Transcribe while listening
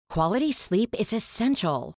Quality sleep is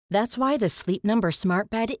essential. That's why the Sleep Number Smart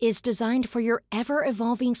Bed is designed for your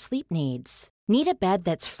ever-evolving sleep needs. Need a bed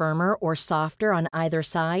that's firmer or softer on either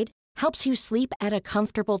side? Helps you sleep at a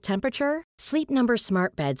comfortable temperature? Sleep Number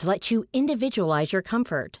Smart Beds let you individualize your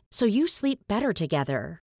comfort, so you sleep better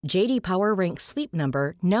together. J.D. Power ranks Sleep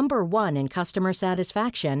Number number 1 in customer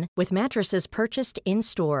satisfaction with mattresses purchased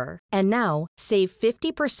in-store. And now, save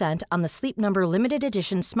 50% on the Sleep Number Limited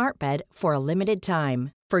Edition Smart Bed for a limited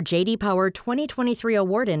time. For J.D. Power 2023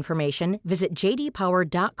 award information, visit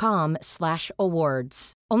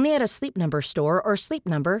jdpower.com/awards. Only at a Sleep Number store or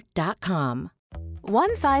sleepnumber.com.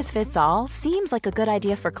 One size fits all seems like a good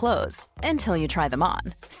idea for clothes until you try them on.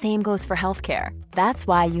 Same goes for healthcare. That's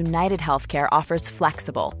why United Healthcare offers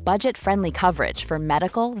flexible, budget-friendly coverage for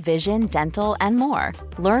medical, vision, dental, and more.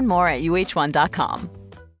 Learn more at uh1.com.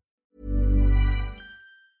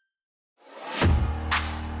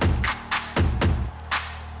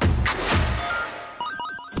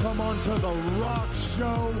 Come on to the Rock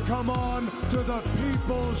Show. Come on to the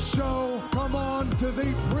People's Show. Come on to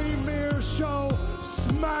the premier show,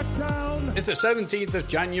 SmackDown. It's the 17th of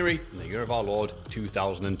January, in the year of our Lord,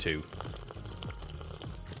 2002.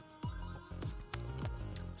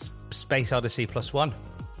 Space Odyssey +1.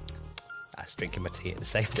 I was drinking my tea at the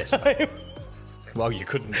same time. Well, you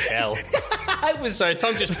couldn't tell. I was Sorry,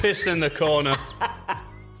 Tom just pissed in the corner.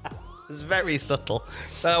 It's very subtle.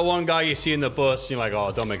 That one guy you see in the bus, you're like,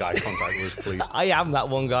 oh, don't make eye contact with us, please. I am that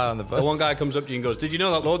one guy on the bus. The one guy comes up to you and goes, did you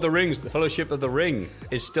know that Lord of the Rings, the Fellowship of the Ring,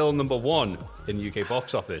 is still number 1 in the UK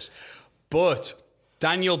box office? But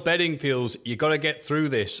Daniel Bedingfield's You Gotta Get Through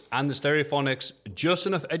This and the Stereophonics, Just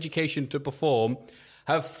Enough Education to Perform,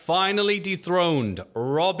 have finally dethroned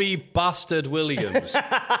Robbie Bastard Williams.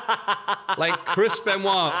 Like Chris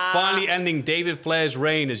Benoit finally ending David Flair's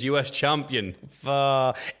reign as US champion.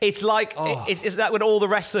 It's like, it's that when all the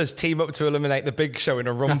wrestlers team up to eliminate the Big Show in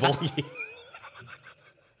a rumble.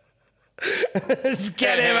 Just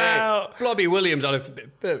get him out. Robbie Williams had a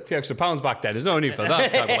few extra pounds back then. There's no need for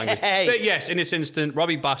that type of language. But yes, in this instant,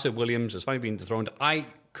 Robbie Bastard Williams has finally been dethroned. I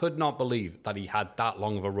could not believe that he had that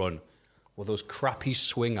long of a run with those crappy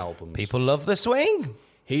swing albums. People love the swing.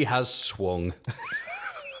 He has swung.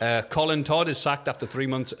 Colin Todd is sacked after 3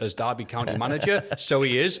 months as Derby County manager. So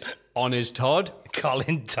he is on his Todd.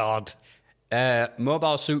 Colin Todd.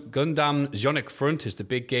 Mobile Suit Gundam Zonic Front is the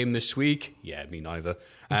big game this week. Yeah, me neither.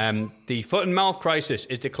 The foot and mouth crisis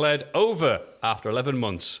is declared over after 11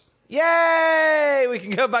 months. Yay! We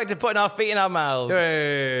can go back to putting our feet in our mouths.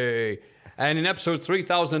 Yay! And in episode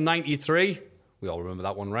 3093, we all remember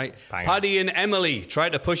that one, right? Bang Paddy and Emily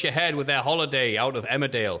tried to push ahead with their holiday out of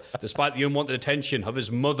Emmerdale, despite the unwanted attention of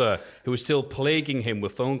his mother, who was still plaguing him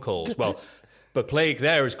with phone calls. Well, but plague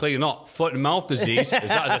there is clearly not foot and mouth disease, as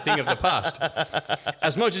that is a thing of the past.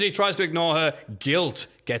 As much as he tries to ignore her, guilt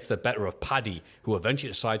gets the better of Paddy, who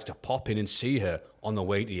eventually decides to pop in and see her on the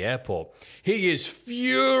way to the airport. He is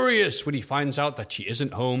furious when he finds out that she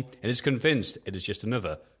isn't home and is convinced it is just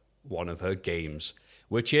another one of her games,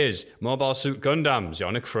 which is Mobile Suit Gundam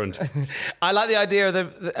Zonic Front. I like the idea of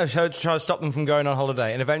her trying to stop them from going on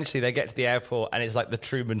holiday, and eventually they get to the airport, and it's like the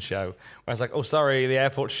Truman Show, where it's like, oh, sorry, the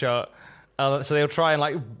airport's shut. So they'll try and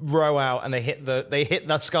like row out, and they hit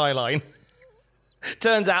the skyline.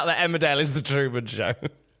 Turns out that Emmerdale is the Truman Show.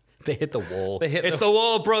 They hit the wall. It's the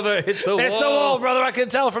wall, brother. It's the wall. It's the wall, brother. I can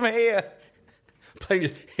tell from here. Plane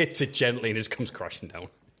just hits it gently and just comes crashing down.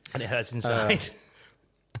 And it hurts inside.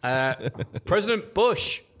 President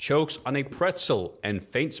Bush chokes on a pretzel and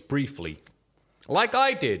faints briefly. Like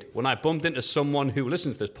I did when I bumped into someone who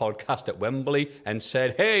listens to this podcast at Wembley and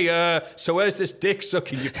said, hey, so where's this dick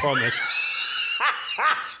sucking you promised?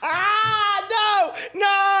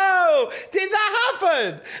 No! Did that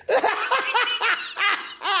happen?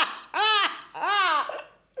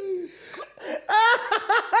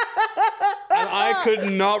 And I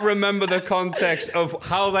could not remember the context of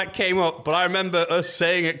how that came up, but I remember us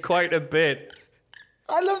saying it quite a bit.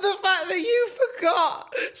 I love the fact that you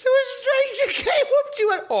forgot. So a stranger came up to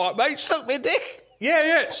you and went, all right, mate, suck me dick.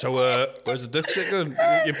 Yeah. So, where's the dick sucking?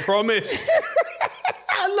 You promised. You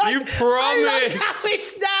promised. I like how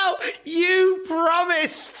it's now. You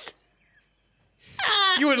promised.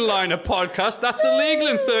 You wouldn't lie in a podcast. That's illegal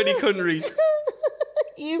in 30 countries.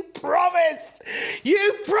 You promised.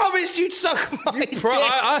 You promised you'd suck my dick.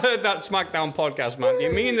 I heard that SmackDown podcast, man.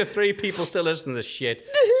 You mean the 3 people still listening to this shit,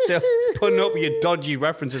 still putting up with your dodgy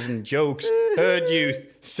references and jokes, heard you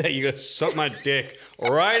say you're going to suck my dick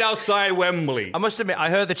right outside Wembley. I must admit,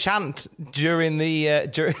 I heard the chant during the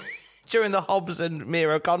during the Hobbs and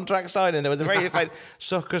Miro contract signing, there was a very faint,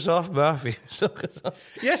 suck us off, Murphy, suck us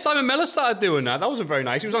off. Yeah, Simon Miller started doing that. That wasn't very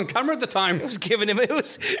nice. He was on camera at the time. It was giving him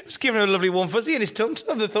a lovely one fuzzy in his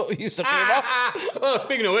tum-tum. They thought you sucking him off. Oh,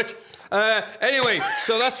 speaking of which, anyway,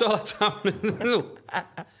 so that's all that's happening.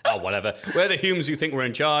 Oh, whatever. We're the humans who think we're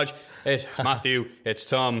in charge. It's Matthew, it's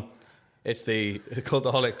Tom, it's the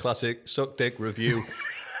Cultaholic Classic Suck Dick Review.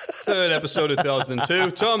 Third episode of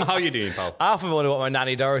 2002. Tom, how you doing, pal? I often wonder what my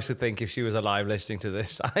nanny Doris would think if she was alive listening to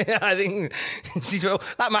this. I think she'd go,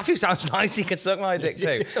 that Matthew sounds nice, he can suck my dick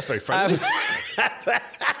too. She's very friendly.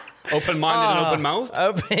 Open-minded and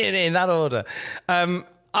open-mouthed. In that order.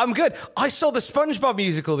 I'm good. I saw the SpongeBob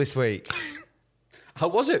musical this week. How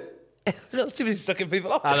was it? That's too busy sucking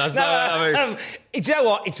people off. Do you know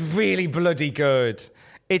what? It's really bloody good.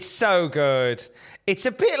 It's so good. It's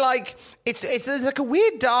a bit like there's like a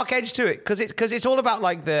weird dark edge to it because it's all about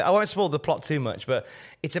like I won't spoil the plot too much, but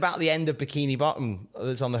it's about the end of Bikini Bottom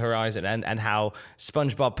that's on the horizon and how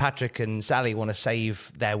SpongeBob, Patrick, and Sally want to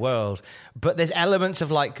save their world. But there's elements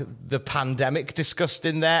of like the pandemic discussed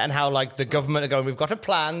in there and how like the government are going, we've got a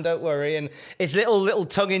plan, don't worry, and it's little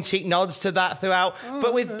tongue-in-cheek nods to that throughout,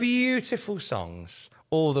 but with beautiful songs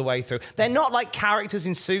all the way through. They're not like characters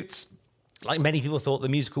in suits like many people thought the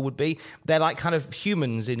musical would be. They're like kind of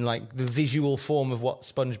humans in like the visual form of what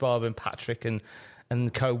SpongeBob and Patrick and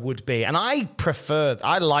co would be. And I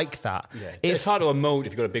like that. Yeah, it's hard to emote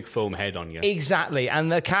if you've got a big foam head on you. Exactly.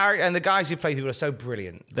 And the character and the guys who play people are so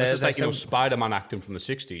brilliant. It's just like, Spider-Man acting from the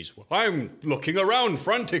 60s. I'm looking around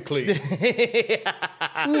frantically. Where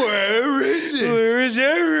is it? Where is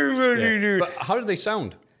everybody? Yeah. But how do they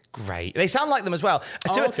sound? Great. They sound like them as well.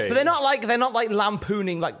 Okay. But they're not like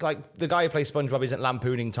lampooning like the guy who plays SpongeBob isn't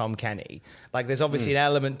lampooning Tom Kenny. Like there's obviously an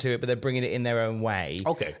element to it, but they're bringing it in their own way.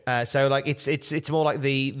 Okay. So like it's more like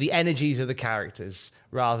the energies of the characters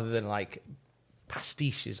rather than like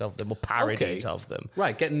pastiches of them or parodies of them.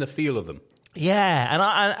 Right, getting the feel of them. Yeah,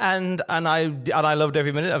 and I loved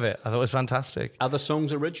every minute of it. I thought it was fantastic. Are the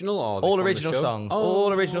songs original or all original songs?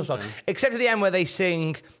 All original songs, except at the end where they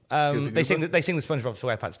sing. They sing the SpongeBob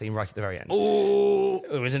SquarePants theme right at the very end. Oh,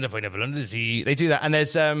 it was in the pineapple under the sea. They do that, and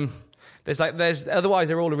there's otherwise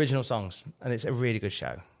they're all original songs, and it's a really good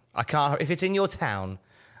show. If it's in your town,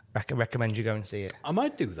 recommend you go and see it. I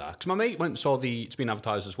might do that because my mate went and saw it's been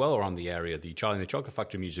advertised as well around the area, the Charlie and the Chocolate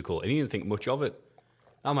Factory musical, and he didn't think much of it.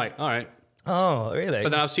 I'm like, all right. Oh, really? But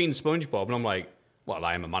then I've seen SpongeBob, and I'm like, well,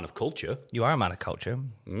 I am a man of culture. You are a man of culture.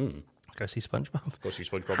 Go see SpongeBob. Go see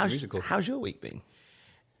SpongeBob the musical. How's your week been?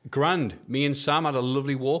 Grand. Me and Sam had a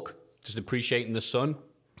lovely walk, just appreciating the sun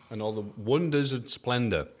and all the wonders and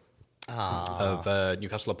splendour of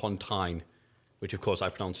Newcastle upon Tyne, which, of course, I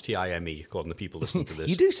pronounce T-I-M-E, according to people listening to this.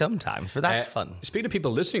 You do sometimes, but that's fun. Speaking of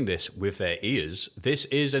people listening to this with their ears, this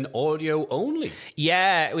is an audio only.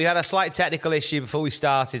 Yeah, we had a slight technical issue before we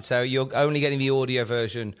started, so you're only getting the audio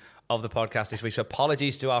version of the podcast this week. So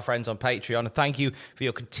apologies to our friends on Patreon, and thank you for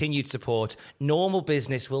your continued support. Normal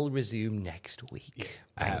business will resume next week.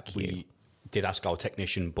 Thank you. We did ask our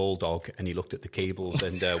technician, Bulldog, and he looked at the cables,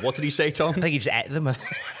 and what did he say, Tom? I think he just ate them.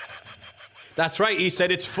 That's right, he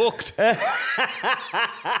said it's fucked.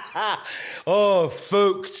 Oh,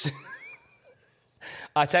 fucked.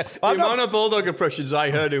 I tell you, the amount of Bulldog impressions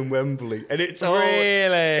I heard in Wembley, and it's really,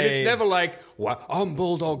 and it's never like, well, I'm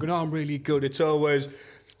Bulldog and I'm really good. It's always,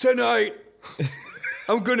 tonight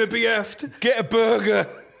I'm gonna be effed. Get a burger.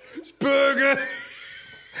 It's burger.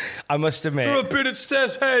 I must admit, for a bit at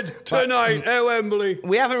Stairs Head tonight at Wembley.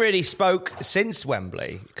 We haven't really spoke since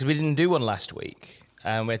Wembley because we didn't do one last week. We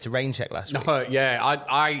had to rain check last week.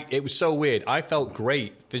 Yeah, it was so weird. I felt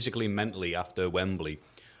great physically and mentally after Wembley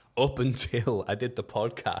up until I did the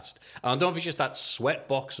podcast. And I don't know if it's just that sweat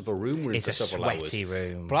box of a room we're in for several hours. It's a sweaty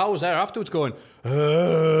room. But I was there afterwards going,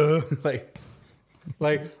 like,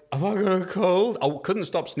 have I got a cold? I couldn't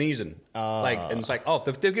stop sneezing. And it's like,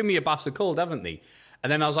 they've given me a bastard cold, haven't they?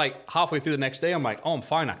 And then I was like, halfway through the next day, I'm like, I'm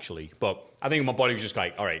fine actually. But I think my body was just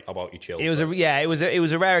like, all right, how about you chill? It was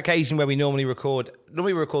a rare occasion where we normally record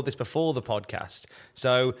this before the podcast.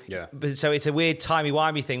 So so it's a weird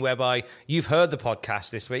timey-wimey thing whereby you've heard the podcast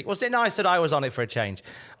this week. Wasn't it nice that I was on it for a change?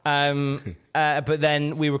 But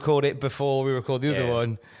then we record it before we record the other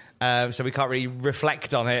one. So we can't really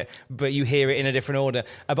reflect on it, but you hear it in a different order.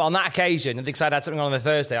 But on that occasion, I think I had something on the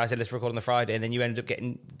Thursday. I said, let's record on the Friday, and then you ended up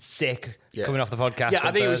getting sick coming off the podcast. Yeah,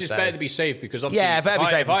 I think it was just better to be safe because obviously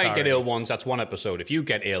if I get ill once, that's one episode. If you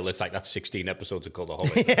get ill, it's like that's 16 episodes of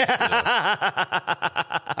Cultaholic.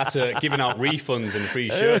 That's giving out refunds and free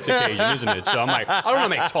shirts occasion, isn't it? So I'm like, I don't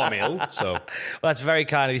want to make Tom ill. So well, that's very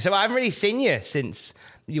kind of you. So I haven't really seen you since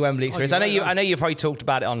your Wembley experience. I know you probably talked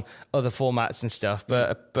about it on other formats and stuff,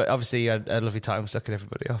 but obviously you had a lovely time sucking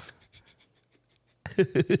everybody off.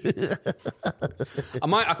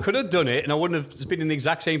 I could have done it, and I wouldn't have been in the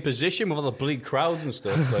exact same position with all the bleak crowds and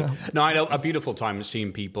stuff. But no, I had a beautiful time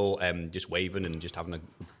seeing people just waving and just having a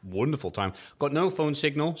wonderful time. Got no phone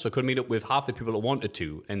signal, so I couldn't meet up with half the people that wanted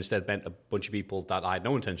to, and instead met a bunch of people that I had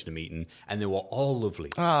no intention of meeting, and they were all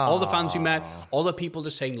lovely. All the fans we met, all the people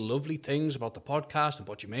just saying lovely things about the podcast and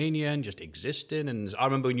Botchamania and just existing. And I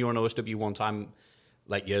remember when you were on OSW one time,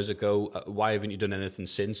 like years ago, why haven't you done anything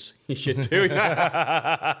since? You should do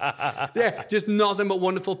that. Yeah, just nothing but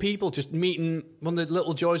wonderful people. Just meeting. One of the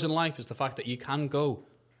little joys in life is the fact that you can go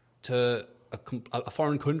to a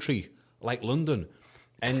foreign country like London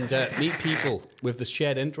and meet people with the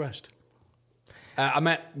shared interest. I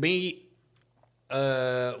met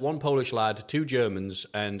one Polish lad, 2 Germans,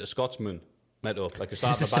 and a Scotsman. Met up like a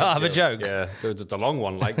start of a joke. Yeah, it's a long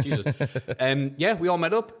one. Like Jesus. Yeah, we all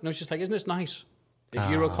met up, and I was just like, isn't this nice? The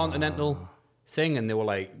Eurocontinental thing, and they were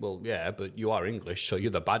like, well, yeah, but you are English, so you're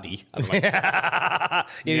the baddie. I'm like,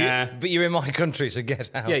 yeah. But you're in my country, so get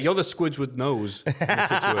out. Yeah, you're the squids with nose in the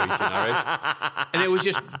situation, all right? And it was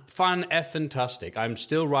just fan-effing-tastic. I'm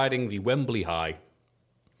still riding the Wembley high.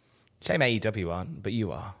 Shame AEW aren't, but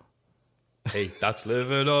you are. Hey, that's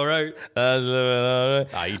living all right. That's living all right.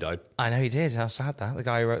 Ah, he died. I know he did. How sad that. The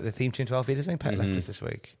guy who wrote the theme tune to Alfie Disney Pet left us this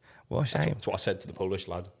week. What a shame. That's what I said to the Polish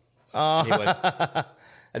lad. And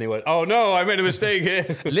he went, oh no, I made a mistake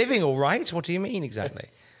here. Living all right? What do you mean exactly?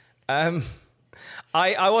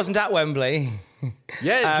 I wasn't at Wembley.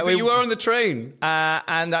 Yeah, but you were on the train.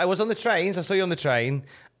 And I was on the train, so I saw you on the train.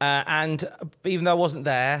 And even though I wasn't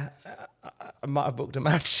there, I might have booked a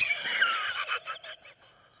match.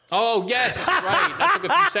 Oh, yes, right. That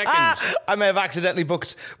took a few seconds. I may have accidentally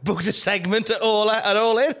booked a segment at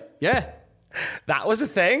All In. Yeah. That was a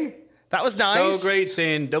thing. That was nice. So great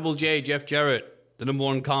seeing Double J, Jeff Jarrett, the number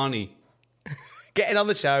 1 carny. Getting on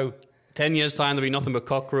the show. 10 years' time, there'll be nothing but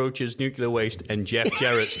cockroaches, nuclear waste, and Jeff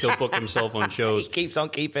Jarrett still book himself on shows. He keeps on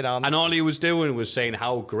keeping on. And all he was doing was saying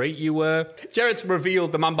how great you were. Jarrett's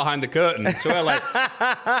revealed the man behind the curtain. So we're like,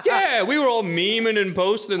 yeah, we were all memeing and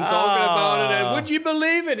posting and talking about it. And would you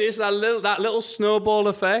believe it? It's that little snowball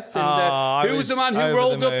effect. And who was the man who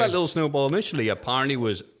rolled up that little snowball initially? Apparently it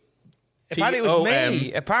was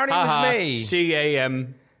me. Apparently it was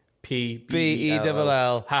me.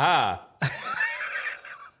 CAMPBELL. Haha.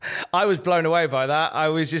 I was blown away by that.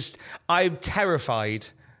 I'm terrified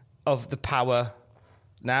of the power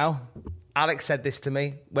now. Alex said this to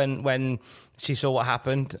me when she saw what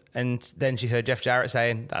happened, and then she heard Jeff Jarrett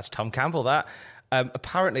saying, that's Tom Campbell, that.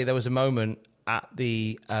 Apparently there was a moment at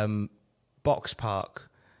the box park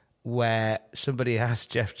where somebody asked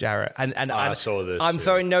Jeff Jarrett, and I saw this. I'm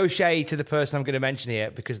throwing no shade to the person I'm going to mention here,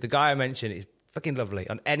 because the guy I mentioned is fucking lovely.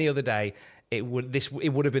 On any other day, it would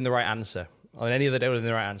have been the right answer. On any other day, it would have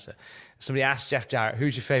been the right answer. Somebody asked Jeff Jarrett,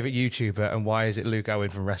 who's your favourite YouTuber, and why is it Luke Owen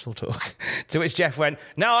from Wrestle Talk? To which Jeff went,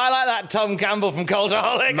 no, I like that Tom Campbell from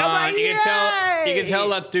Cultaholic. Man, you can tell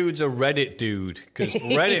that dude's a Reddit dude, because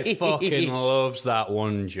Reddit fucking loves that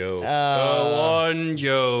one joke. The one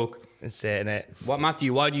joke. That's it, innit? What,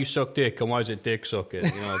 Matthew, why do you suck dick, and why is it dick sucking?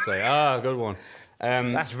 You know, it's like, good one.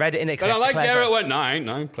 That's Reddit, innit? But I like Jarrett went, no, I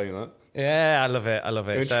ain't playing that. Yeah, I love it.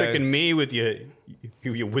 You're tricking me with your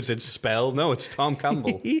wizard spell. No, it's Tom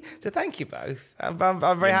Campbell. So thank you both. I'm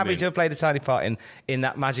very happy to have played a tiny part in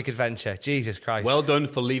that magic adventure. Jesus Christ. Well done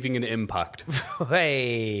for leaving an impact.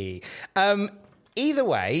 Hey. Either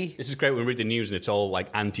way... This is great when we read the news and it's all like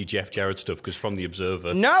anti-Jeff Jarrett stuff, because from The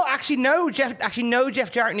Observer... No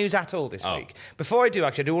Jeff Jarrett news at all this week. Before I do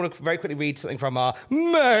want to very quickly read something from our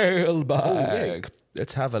mailbag.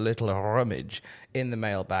 Let's have a little rummage in the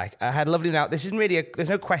mailbag. I had a lovely... Now, this isn't really... there's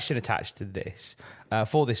no question attached to this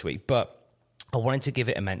for this week, but I wanted to give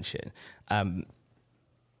it a mention.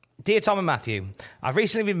 Dear Tom and Matthew, I've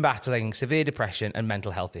recently been battling severe depression and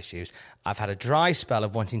mental health issues. I've had a dry spell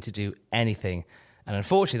of wanting to do anything, and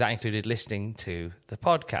unfortunately that included listening to the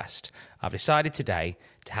podcast. I've decided today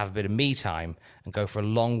to have a bit of me time and go for a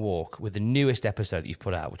long walk with the newest episode that you've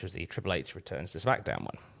put out, which was the Triple H Returns to SmackDown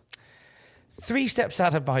one. 3 steps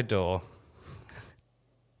out of my door,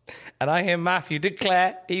 and I hear Matthew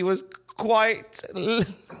declare he was going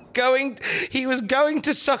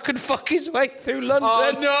to suck and fuck his way through London.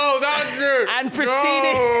 Oh no, that's it!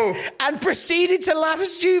 And proceeded to laugh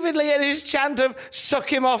stupidly at his chant of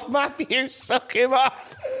 "Suck him off, Matthew, suck him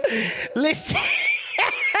off."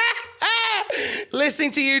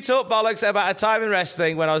 Listening to you talk bollocks about a time in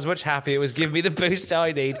wrestling when I was much happier was giving me the boost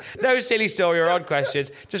I need. No silly story or odd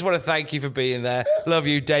questions. Just want to thank you for being there. Love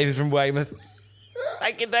you, David from Weymouth.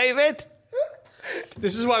 Thank you, David.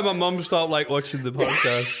 This is why my mum stopped watching the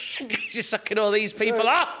podcast. You're sucking all these people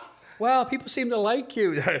off. Well, people seem to like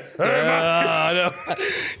you. Yeah,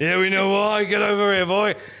 we know why. Get over here,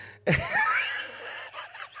 boy.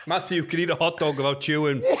 Matthew can eat a hot dog without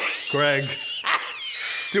chewing. Greg,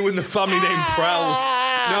 doing the family name proud.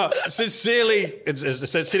 No, sincerely, it's as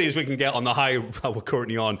sincerely as we can get on the high we're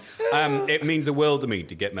currently on. It means the world to me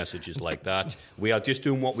to get messages like that. We are just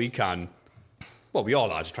doing what we can. Well, we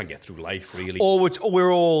all are just trying to get through life, really. Or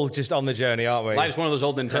we're all just on the journey, aren't we? Life's one of those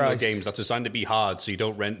old Nintendo games that's designed to be hard, so you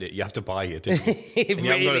don't rent it. You have to buy it. And you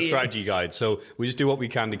haven't got a strategy guide. So we just do what we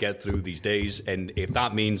can to get through these days. And if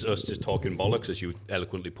that means us just talking bollocks, as you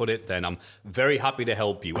eloquently put it, then I'm very happy to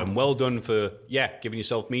help you. And well done for, giving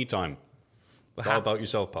yourself me time. It's all about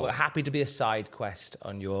yourself, pal. We're happy to be a side quest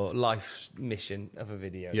on your life's mission of a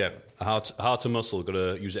video. Yeah, heart to muscle. Got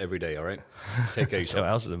to use it every day, all right? Take care of yourself. What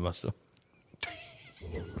else is a muscle?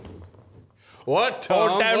 What?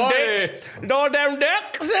 All down dicks. All down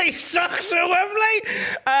dicks. He sucks to Wembley.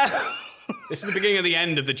 This is the beginning of the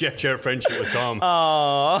end of the Jeff Jarrett friendship with Tom.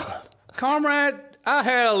 Oh, Comrade, I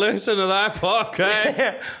had to listen to that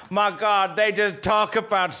podcast. My God, they just talk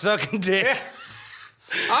about sucking dick.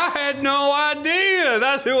 I had no idea.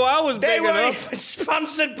 That's who I was They picking weren't up. even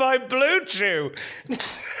sponsored by Blue Chew.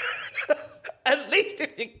 At least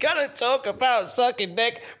if you're gonna talk about sucking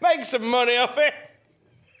dick, make some money off it.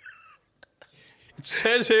 It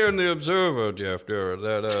says here in the Observer, Jeff Jarrett,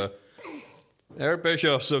 that Eric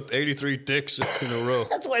Bischoff sucked 83 dicks in a row.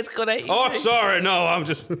 That's why it's called 83. Oh, sorry. No, I'm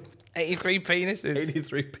just... 83 penises.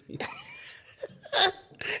 83 penises.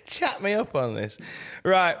 Chat me up on this.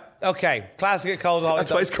 Right, okay. Classic at Cultaholic.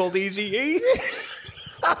 That's why it's called Easy-E.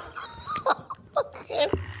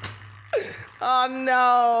 Oh,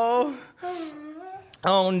 no.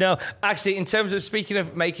 Oh, no. Actually, in terms of speaking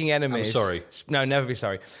of making enemies... I'm sorry. No, never be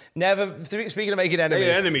sorry. Never... Speaking of making enemies...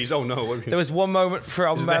 Making enemies? Oh, no. There was one moment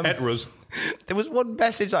from... the heteros. There was one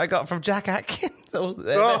message that I got from Jack Atkins.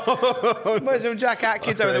 Message from Jack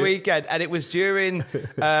Atkins over the weekend, and it was during...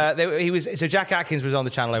 So Jack Atkins was on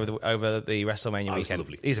the channel over the WrestleMania weekend.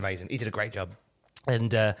 Lovely. He's amazing. He did a great job. And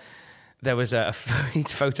there was a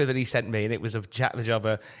photo that he sent me, and it was of Jack the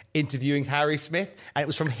Jobber interviewing Harry Smith, and it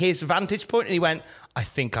was from his vantage point, and he went, I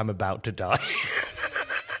think I'm about to die.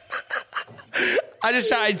 I just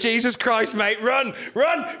shouted, Jesus Christ, mate, run,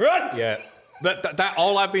 run, run! Yeah. That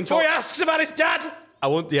all I've been told... Before he asks about his dad! I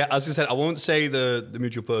won't... Yeah, as I said, I won't say the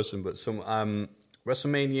mutual person, but some...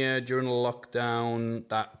 WrestleMania, during the lockdown,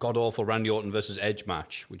 that god-awful Randy Orton versus Edge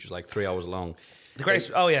match, which was 3 hours long. The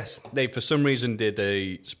greatest... Oh, yes. They, for some reason, did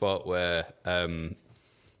a spot where Randy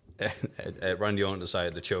Orton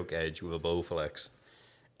decided to choke Edge with a Bowflex.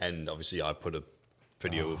 And obviously, I put a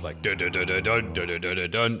video of dun dun dun dun dun dun dun dun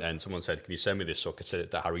dun, and someone said, "Can you send me this so I could send it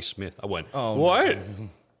to Harry Smith?" I went, "What?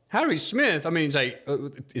 Harry Smith? I mean, he's like,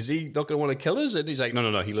 is he not going to want to kill us?" And he's like,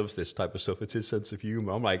 "No, he loves this type of stuff. It's his sense of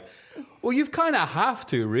humor." I'm like, "Well, you've kind of have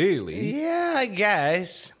to, really." Yeah, I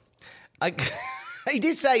guess. He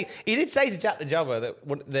did say to Jack the Jobber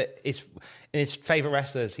that his favourite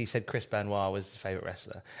wrestlers, he said Chris Benoit was his favourite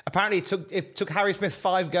wrestler. Apparently, it took Harry Smith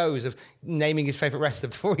 5 goes of naming his favourite wrestler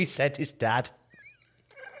before he said his dad.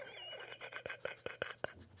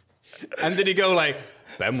 And did he go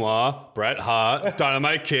Benoit, Bret Hart,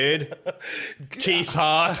 Dynamite Kid, Keith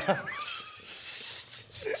Hart,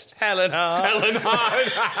 Helen Hart.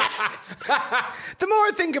 The more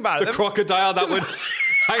I think about it, the crocodile that would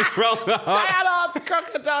hang around the heart. Diane Hart's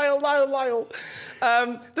crocodile, Lyle.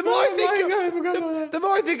 The more I think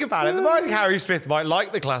about it, the more I think Harry Smith might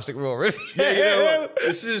like the classic Raw review. Yeah, you know what?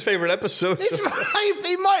 This is his favourite episode.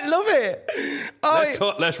 He might love it.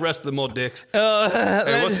 Let's wrestle more dicks.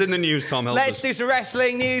 Hey, what's in the news, Tom? Let's do some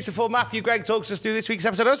wrestling news before Matthew Gregg talks us through this week's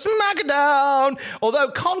episode of SmackDown. Although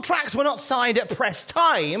contracts were not signed at press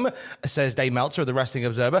time, says Dave Meltzer of the Wrestling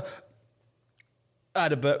Observer. I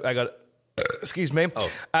got it. Excuse me. Oh,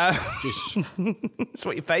 that's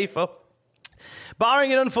what you pay for.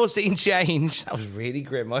 Barring an unforeseen change. That was really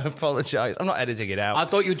grim. I apologise. I'm not editing it out. I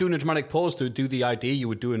thought you were doing a dramatic pause to do the ID. You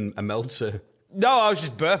were doing a Meltzer. No, I was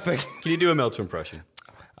just burping. Can you do a Meltzer impression?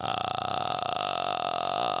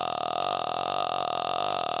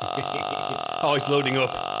 Oh, it's loading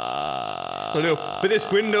up. With this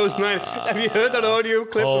Windows 9. Have you heard that audio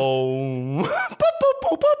clip? Oh. Boop, boop,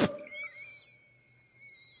 boop, boop.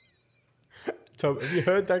 Tom, have you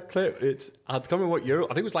heard that clip? I can't remember what year. I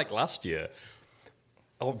think it was last year.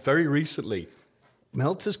 Oh, very recently.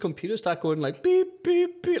 Meltzer's computer started going beep,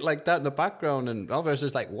 beep, beep, like that in the background. And Alvarez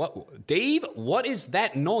is like, "What? Dave, what is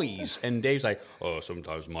that noise?" And Dave's like, "Oh,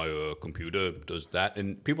 sometimes my computer does that."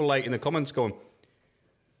 And people in the comments going,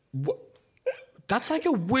 That's like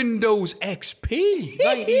a Windows XP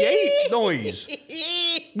 98 noise.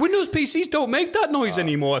 Windows PCs don't make that noise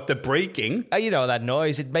anymore if they're breaking. You know that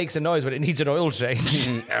noise. It makes a noise when it needs an oil change.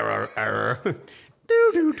 Error.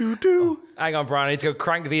 Do. Hang on, Brian. I need to go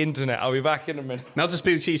crank the internet. I'll be back in a minute. Now, the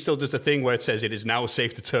PC still does the thing where it says it is now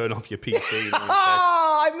safe to turn off your PC. Oh,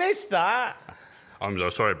 I missed that. I'm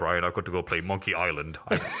sorry, Brian. I've got to go play Monkey Island.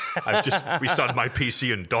 I've just restarted my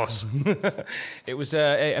PC in DOS. It was,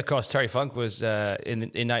 of course, Terry Funk was in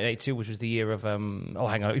 1982, which was the year of, hang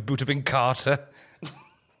on, it would have been Carter.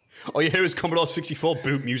 All you hear is Commodore 64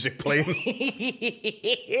 boot music playing.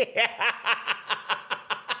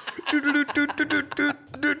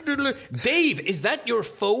 Dave, is that your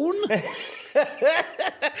phone? Bring,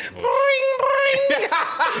 bring!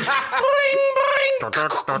 Bring, bring!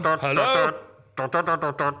 Hello?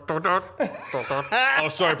 Oh,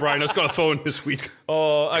 sorry, Brian. I just got a phone this week.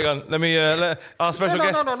 Oh, hang on. Let me. Our special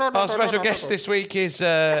guest. Our special guest this week is.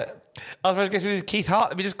 Keith Hart.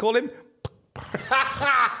 Let me just call him.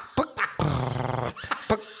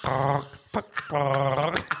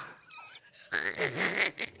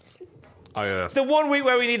 It's the 1 week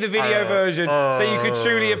where we need the video version, so you could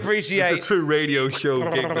truly appreciate. It's a true radio show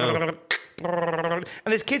gig now. And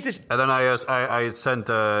there's kids this. And then I sent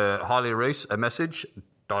Harley Race a message.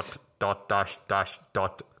 I said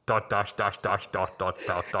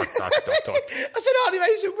Harley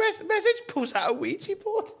Race a message. Pulls out a Ouija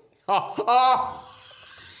board.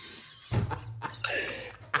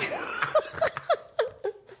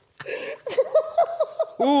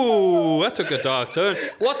 Ooh, that took a dark turn.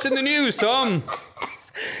 What's in the news, Tom?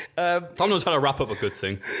 Tom knows how to wrap up a good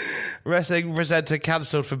thing. Wrestling presenter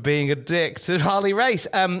cancelled for being a dick to Harley Race.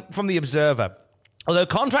 From The Observer. Although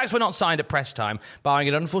contracts were not signed at press time, barring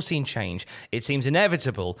an unforeseen change, it seems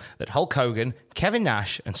inevitable that Hulk Hogan, Kevin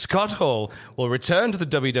Nash, and Scott Hall will return to the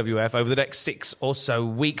WWF over the next 6 or so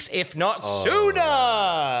weeks, if not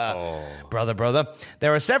sooner. Brother.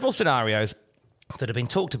 There are several scenarios that have been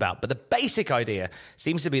talked about, but the basic idea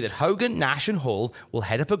seems to be that Hogan, Nash, and Hall will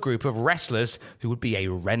head up a group of wrestlers who would be a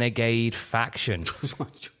renegade faction.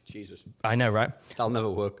 Jesus. I know, right? That'll never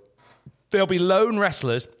work. There'll be lone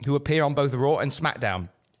wrestlers who appear on both Raw and SmackDown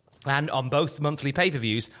and on both monthly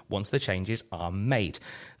pay-per-views once the changes are made.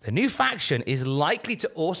 The new faction is likely to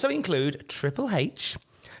also include Triple H,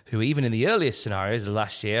 who even in the earliest scenarios of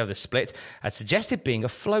last year of the split had suggested being a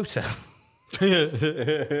floater. He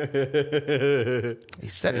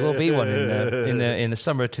certainly will be one in the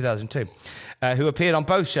summer of 2002. Who appeared on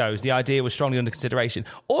both shows. The idea was strongly under consideration.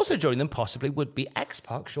 Also joining them possibly would be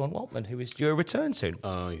X-Pac Sean Waltman, who is due a return soon.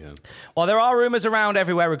 Oh, yeah. While there are rumours around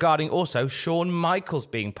everywhere regarding also Shawn Michaels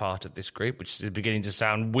being part of this group, which is beginning to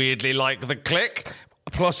sound weirdly like The Click,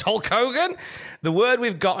 plus Hulk Hogan, the word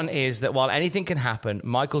we've gotten is that while anything can happen,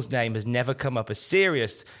 Michaels' name has never come up as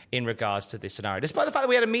serious in regards to this scenario, despite the fact that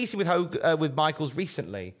we had a meeting with Michaels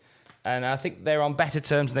recently, and I think they're on better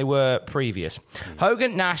terms than they were previous.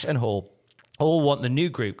 Hogan, Nash, and Hall all want the new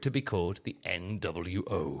group to be called the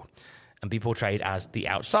NWO and be portrayed as the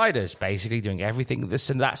outsiders, basically doing everything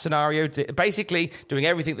that scenario basically doing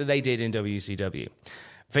everything that they did in WCW.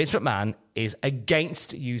 Vince McMahon is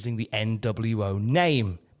against using the NWO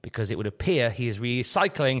name because it would appear he is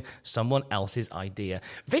recycling someone else's idea.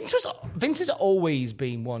 Vince has always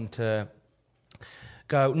been one to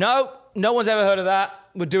go, no one's ever heard of that.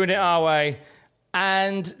 We're doing it our way.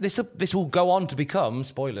 And this will go on to become,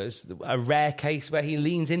 spoilers, a rare case where he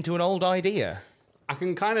leans into an old idea. I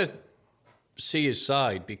can kind of see his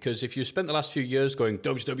side, because if you spent the last few years going,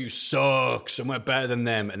 WCW sucks and we're better than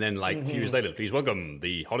them, and then like a few years later, please welcome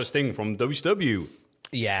the hottest thing from WCW.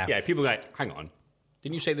 Yeah, people are like, hang on,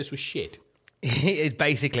 didn't you say this was shit?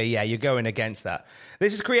 Basically, yeah, you're going against that.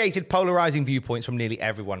 This has created polarizing viewpoints from nearly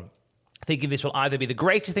everyone, thinking this will either be the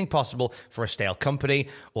greatest thing possible for a stale company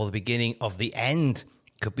or the beginning of the end.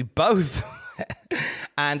 Could be both.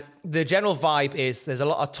 And the general vibe is there's a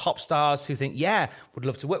lot of top stars who think, yeah, would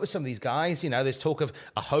love to work with some of these guys. You know, there's talk of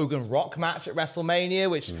a Hogan-Rock match at WrestleMania,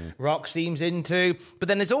 which Rock seems into. But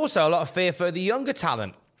then there's also a lot of fear for the younger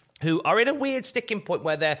talent who are in a weird sticking point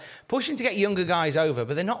where they're pushing to get younger guys over,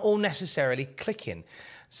 but they're not all necessarily clicking.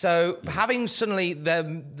 So having suddenly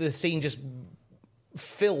the scene just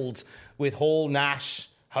filled with Hall, Nash,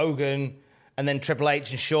 Hogan, and then Triple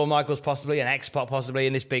H and Shawn Michaels possibly, and X-Pac possibly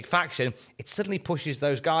in this big faction, it suddenly pushes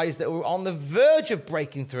those guys that were on the verge of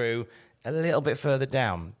breaking through a little bit further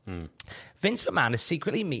down. Vince McMahon is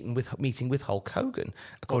secretly meeting with Hulk Hogan.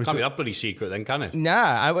 Well, it can't be that bloody secret then, can it? No,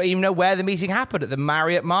 I don't even know where the meeting happened, at the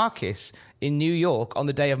Marriott Marquis in New York on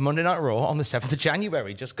the day of Monday Night Raw on the 7th of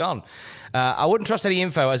January, just gone. I wouldn't trust any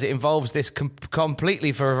info as it involves this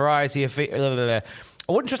completely for a variety of... I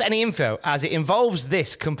wouldn't trust any info as it involves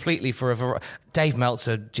this completely for a variety... Dave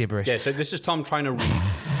Meltzer gibberish. Yeah, so this is Tom trying to read.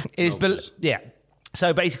 It is, yeah.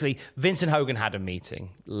 So basically, Vince and Hogan had a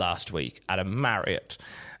meeting last week at a Marriott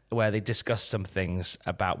where they discussed some things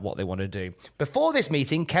about what they want to do. Before this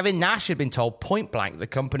meeting, Kevin Nash had been told point blank the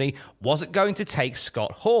company wasn't going to take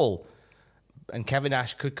Scott Hall, and Kevin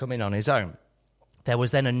Nash could come in on his own. There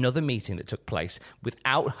was then another meeting that took place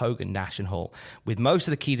without Hogan, Nash and Hall, with most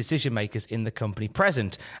of the key decision makers in the company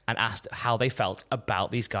present, and asked how they felt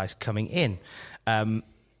about these guys coming in.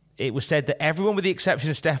 It was said that everyone, with the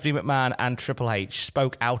exception of Stephanie McMahon and Triple H,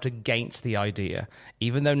 spoke out against the idea.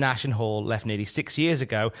 Even though Nash and Hall left nearly 6 years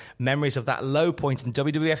ago, memories of that low point in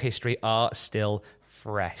WWF history are still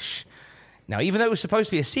fresh. Now, even though it was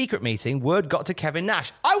supposed to be a secret meeting, word got to Kevin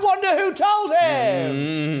Nash. I wonder who told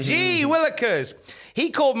him! Gee willikers.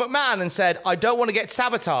 He called McMahon and said, I don't want to get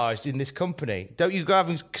sabotaged in this company. Don't you go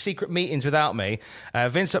having secret meetings without me.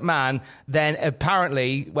 Vince McMahon then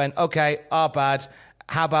apparently went, okay, our bad.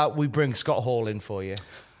 How about we bring Scott Hall in for you?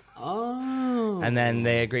 Oh. And then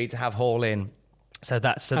they agreed to have Hall in. So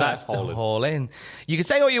that's the Hall in. You can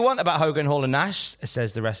say all you want about Hogan, Hall and Nash,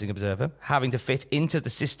 says the Wrestling Observer, having to fit into the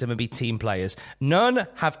system and be team players. None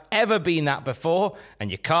have ever been that before,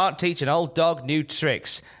 and you can't teach an old dog new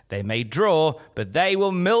tricks. They may draw, but they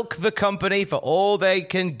will milk the company for all they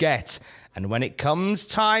can get. And when it comes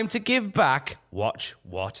time to give back, watch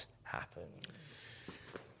what happens.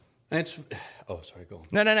 And it's... Oh, sorry, go on.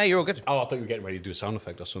 No, you're all good. Oh, I thought you were getting ready to do a sound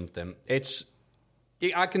effect or something.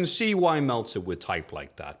 I can see why Meltzer would type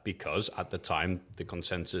like that, because at the time, the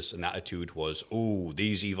consensus and attitude was, oh,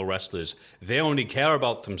 these evil wrestlers, they only care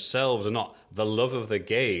about themselves and not the love of the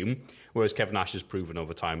game, whereas Kevin Nash has proven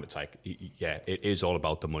over time, it's like, yeah, it is all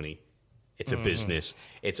about the money. It's a business.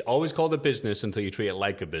 It's always called a business until you treat it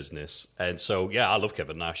like a business. And so, yeah, I love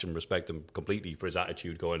Kevin Nash and respect him completely for his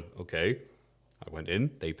attitude going, okay, I went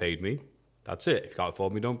in, they paid me. That's it. If you can't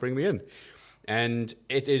afford me, don't bring me in. And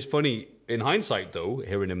it is funny, in hindsight, though,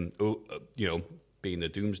 hearing him, being the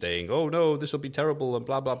doomsdaying, oh, no, this will be terrible and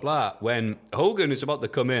blah, blah, blah. When Hogan is about to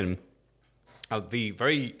come in, I'll be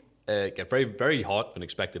get very, very hot,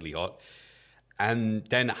 unexpectedly hot, and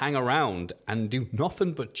then hang around and do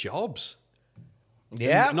nothing but jobs.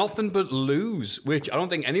 Yeah. Nothing but lose, which I don't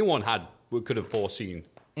think anyone could have foreseen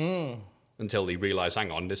until they realised, hang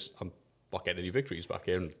on, I'm not getting any victories back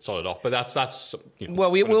here and sod it off. But that's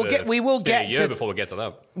well, we will get a year before we get to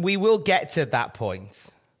that. We will get to that point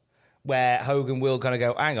where Hogan will kind of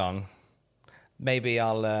go, hang on, maybe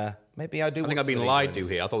I'll do. I think I've been lied to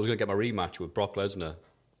here. I thought I was going to get my rematch with Brock Lesnar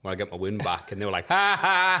when I get my win back, and they were like, ha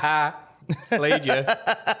ha ha, played you.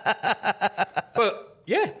 But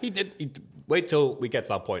yeah, he did. Wait till we get to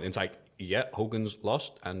that point. And it's like, yeah, Hogan's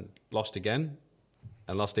lost and lost again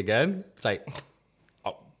and lost again. It's like,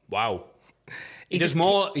 oh, wow. He does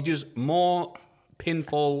more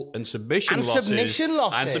pinfall and submission losses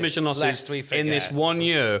in this 1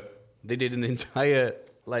 year. They did an entire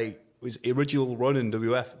original run in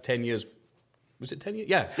WF 10 years. Was it 10 years?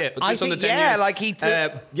 Yeah. I think,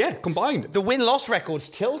 10 years. Combined. The win-loss record's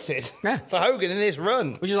tilted for Hogan in this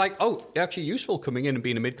run. Which is like, actually useful coming in and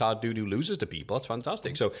being a mid-card dude who loses to people. That's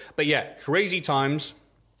fantastic. So, but yeah, crazy times.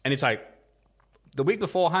 And it's like, the week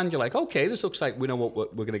beforehand, you're like, okay, this looks like we know what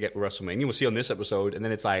we're going to get with WrestleMania. We'll see on this episode. And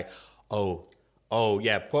then it's like, oh,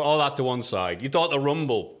 yeah, put all that to one side. You thought the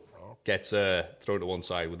Rumble gets thrown to one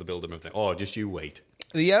side with the build and everything. Oh, just you wait.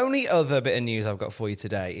 The only other bit of news I've got for you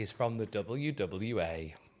today is from the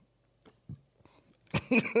WWE.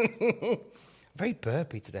 Very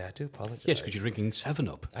burpy today, I do apologise. Yes, because you're drinking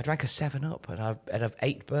 7-Up. I drank a 7-Up and I've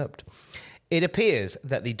 8 burped. It appears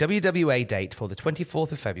that the WWA date for the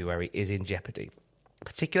 24th of February is in jeopardy,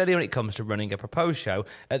 particularly when it comes to running a proposed show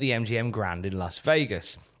at the MGM Grand in Las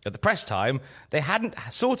Vegas. At the press time, they hadn't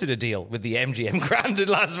sorted a deal with the MGM Grand in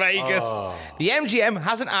Las Vegas. Oh. The MGM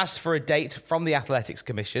hasn't asked for a date from the Athletics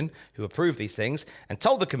Commission, who approved these things, and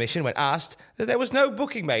told the commission when asked that there was no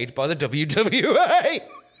booking made by the WWA.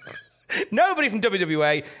 Nobody from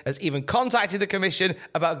WWA has even contacted the commission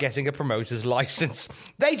about getting a promoter's license.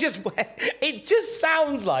 They just went, it just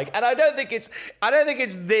sounds like, and I don't think it's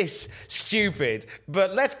this stupid,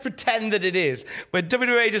 but let's pretend that it is. When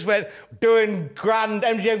WWA just went, doing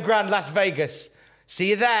MGM Grand Las Vegas. See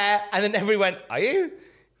you there. And then everyone went, are you?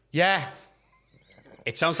 Yeah.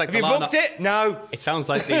 It sounds like Have you booked it? No. It sounds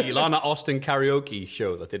like the Lana Austin karaoke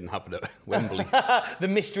show that didn't happen at Wembley. The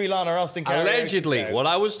mystery Lana Austin karaoke Allegedly, show. what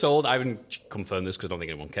I was told, I haven't confirmed this because I don't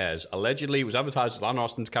think anyone cares. Allegedly, it was advertised as Lana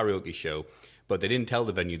Austin's karaoke show, but they didn't tell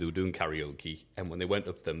the venue they were doing karaoke. And when they went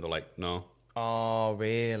up to them, they're like, no. Oh,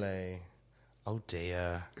 really? Oh,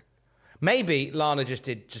 dear. Maybe Lana just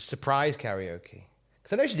did surprise karaoke.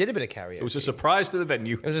 Because I know she did a bit of karaoke. It was a surprise to the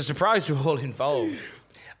venue. It was a surprise to all involved.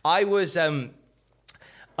 I was, on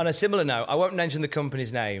a similar note, I won't mention the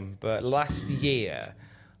company's name, but last year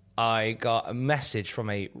I got a message from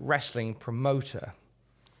a wrestling promoter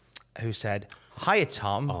who said, "Hiya,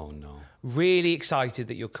 Tom. Oh, no. Really excited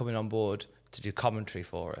that you're coming on board to do commentary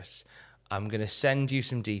for us. I'm going to send you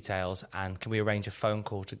some details, and can we arrange a phone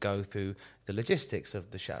call to go through the logistics of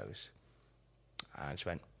the shows?" And she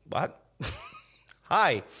went, "What?"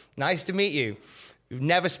 "Hi, nice to meet you. We've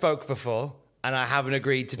never spoke before, and I haven't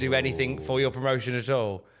agreed to do anything for your promotion at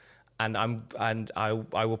all. And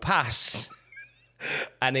I will pass."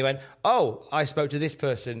 And he went, "Oh, I spoke to this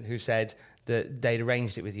person who said that they'd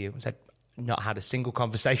arranged it with you." I said, "Not had a single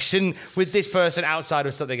conversation with this person outside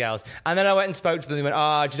of something else." And then I went and spoke to them. They went,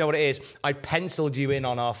 "Do you know what it is? I penciled you in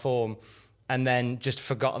on our form, and then just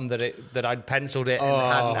forgotten that I'd penciled it and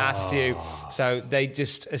hadn't asked you. So they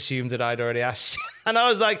just assumed that I'd already asked you." And I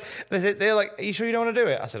was like, they're like, "Are you sure you don't want to do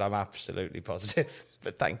it?" I said, "I'm absolutely positive,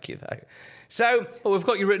 but thank you though." So, we've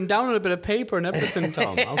got you written down on a bit of paper and everything,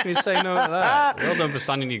 Tom. How can you say no to that? Well done for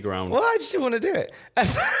standing your ground. well, I just didn't want to do it.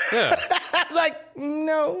 Yeah. I was like,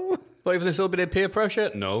 no. But if there's a little bit of peer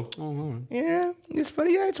pressure, no. Oh, all right. Yeah, it's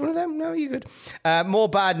funny. Yeah, it's one of them. No, you're good. More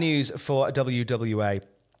bad news for WWA.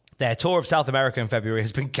 Their tour of South America in February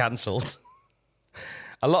has been cancelled.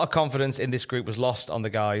 A lot of confidence in this group was lost on the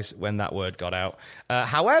guys when that word got out.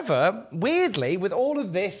 However, weirdly, with all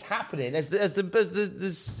of this happening, as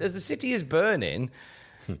the city is burning,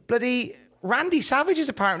 bloody Randy Savage is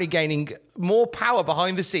apparently gaining more power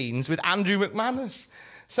behind the scenes with Andrew McManus.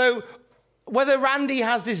 So whether Randy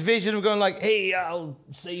has this vision of going like, "Hey, I'll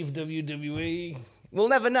save WWE," we'll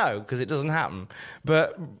never know because it doesn't happen.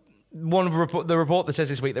 But the report that says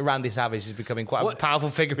this week that Randy Savage is becoming quite a powerful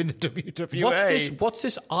figure in the WWE. What's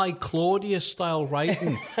this I, Claudius style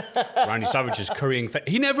writing? Randy Savage is currying...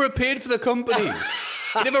 He never appeared for the company.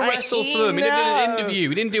 He never wrestled for them. He never did an interview.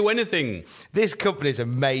 He didn't do anything. This company is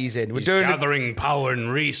amazing. He's gathering power and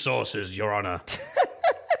resources, Your Honor.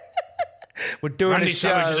 We're doing Randy a show.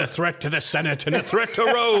 Savage is a threat to the Senate and a threat to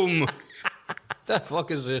Rome. The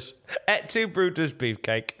fuck is this? Et tu, Brutus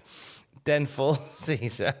Beefcake. Den full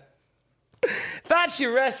Caesar. That's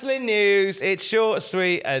your wrestling news. It's short,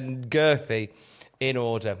 sweet, and girthy in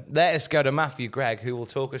order. Let us go to Matthew Gregg, who will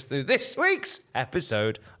talk us through this week's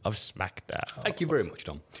episode of SmackDown. Thank you very much,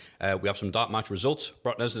 Tom. We have some dark match results.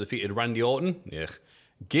 Brock Lesnar defeated Randy Orton. Yeah.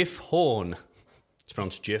 Gif Horn, it's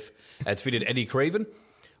pronounced Jif, defeated Eddie Craven.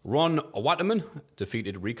 Ron Waterman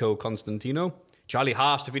defeated Rico Constantino. Charlie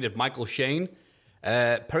Haas defeated Michael Shane.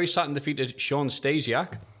 Perry Saturn defeated Sean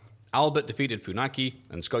Stasiak. Albert defeated Funaki,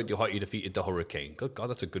 and Scott Duhati defeated the Hurricane. Good God,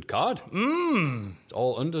 that's a good card. It's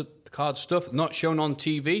all under the card stuff, not shown on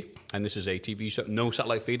TV, and this is a TV show, no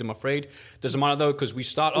satellite feed, I'm afraid. Doesn't matter, though, because we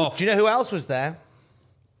start off... Do you know who else was there?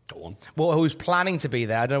 Go on. Well, who's planning to be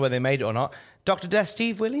there? I don't know whether they made it or not. Dr. Death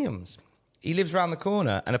Steve Williams. He lives around the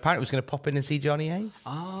corner, and apparently was going to pop in and see Johnny Ace.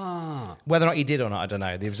 Whether or not he did or not, I don't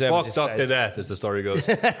know. The Observer Fuck Dr. Death, as the story goes.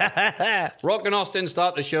 Rock and Austin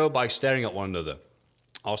start the show by staring at one another.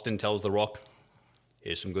 Austin tells The Rock,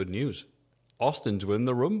 "Here's some good news. Austin's win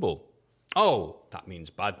the Rumble." Oh, that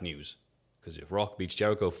means bad news. Because if Rock beats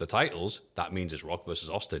Jericho for the titles, that means it's Rock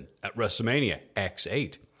versus Austin at WrestleMania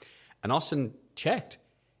X8. And Austin checked.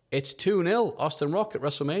 It's 2-0 Austin Rock at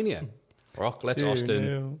WrestleMania. Rock lets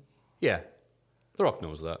Austin... Yeah, The Rock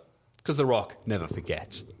knows that. Because The Rock never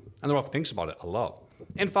forgets. And The Rock thinks about it a lot.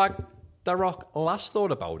 In fact, The Rock last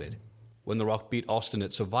thought about it when The Rock beat Austin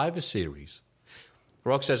at Survivor Series. The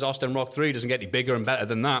Rock says Austin Rock 3 doesn't get any bigger and better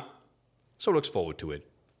than that, so looks forward to it.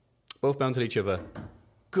 Both mounted each other.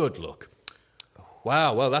 Good luck.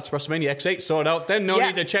 Wow, well, that's WrestleMania X8 sorted out then. No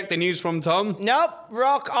need to check the news from Tom. Nope.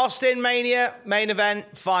 Rock, Austin, Mania, main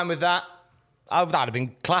event. Fine with that. Oh, that'd have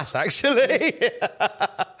been class, actually.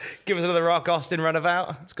 Give us another Rock Austin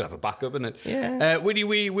runabout. It's going to have a backup, isn't it? Yeah. Widdy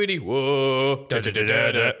wee, widdy whoa.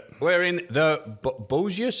 We're in the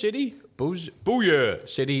Bossier City? Booyah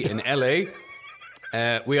City in LA.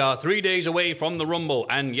 We are 3 days away from the Rumble,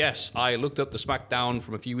 and yes, I looked up the SmackDown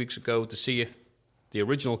from a few weeks ago to see if the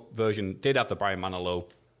original version did have the Brian Manilow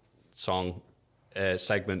song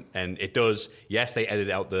segment, and it does. Yes, they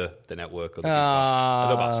edited out the network. Or the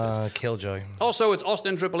bastards. Killjoy. Also, it's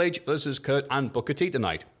Austin Triple H versus Kurt and Booker T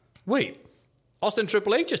tonight. Wait, Austin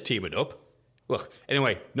Triple H is teaming up? Well,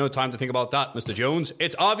 anyway, no time to think about that, Mr. Jones.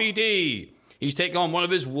 It's RVD. He's taking on one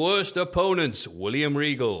of his worst opponents, William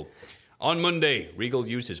Regal. On Monday, Regal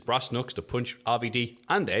used his brass knucks to punch RVD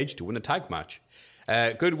and Edge to win a tag match.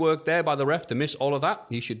 Good work there by the ref to miss all of that.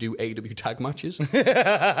 He should do AEW tag matches.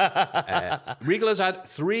 Regal has had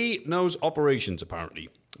 3 nose operations, apparently.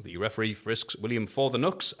 The referee frisks William for the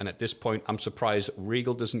knucks, and at this point, I'm surprised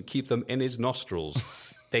Regal doesn't keep them in his nostrils.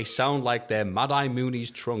 They sound like they're Mad-Eye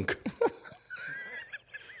Mooney's trunk.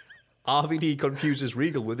 RVD confuses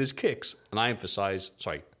Regal with his kicks, and I emphasize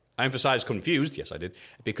confused, yes I did,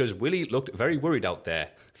 because Willie looked very worried out there.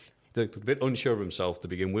 He looked a bit unsure of himself to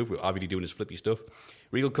begin with RVD doing his flippy stuff.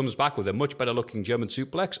 Regal comes back with a much better looking German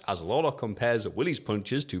suplex as Lawler compares Willie's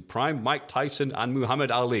punches to prime Mike Tyson and Muhammad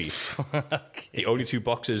Ali. The only 2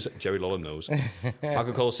 boxes Jerry Lawler knows.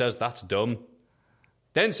 Michael Cole says that's dumb.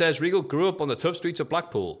 Then says Regal grew up on the tough streets of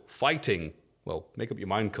Blackpool, fighting. Well, make up your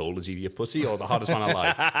mind, Cole. Is he a pussy or the hardest man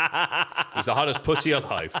alive? He's the hardest pussy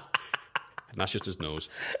alive. And that's just his nose.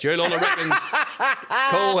 Jerry Lawler reckons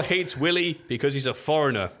Cole hates Willie because he's a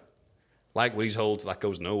foreigner. Like Willie's holds, that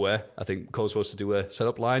goes nowhere. I think Cole's supposed to do a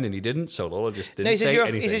setup line and he didn't, so Lawler just didn't say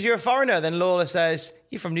anything. He says, you're a foreigner. Then Lawler says,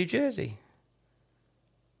 you're from New Jersey.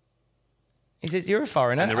 He says, you're a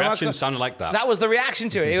foreigner. And the reaction sounded like that. That was the reaction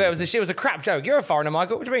to it. It was a crap joke. You're a foreigner,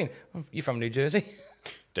 Michael. What do you mean? You're from New Jersey.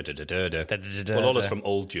 Well, Lawler's from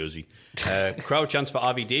Old Jersey. Crowd chants for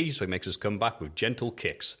RVD, so he makes his comeback with gentle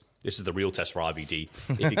kicks. This is the real test for RVD.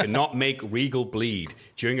 If he cannot make Regal bleed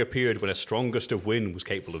during a period when a strong gust of wind was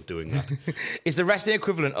capable of doing that. It's the wrestling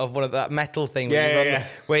equivalent of one of that metal thing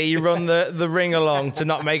where you run the ring along to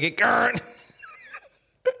not make it...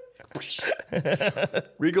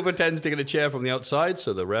 Regal pretends to get a chair from the outside,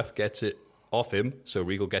 so the ref gets it off him. So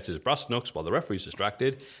Regal gets his brass knucks while the referee's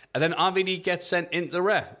distracted. And then RVD gets sent into the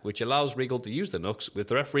ref, which allows Regal to use the knucks, with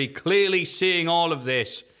the referee clearly seeing all of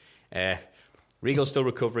this. Regal's still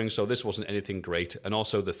recovering, so this wasn't anything great. And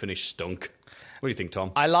also the finish stunk. What do you think,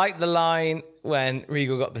 Tom? I like the line when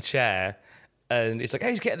Regal got the chair. And it's like, hey,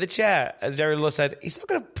 he's getting the chair. And Jerry Lawler said, he's not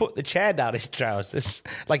going to put the chair down his trousers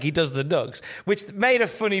like he does the knucks, which made a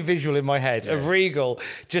funny visual in my head of Regal.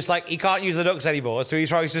 Just like, he can't use the knucks anymore, so he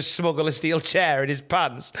tries to smuggle a steel chair in his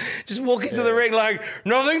pants. Just walk into the ring like,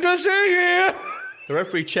 nothing to see here. The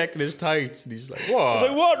referee checking his tights, and he's like, what? He's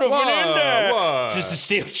like, what? Nothing in there. What? Just a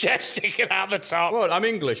steel chair sticking out the top. What? I'm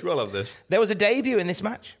English. We'll have this. There was a debut in this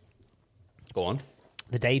match. Go on.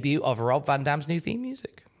 The debut of Rob Van Dam's new theme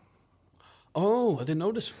music. Oh, I didn't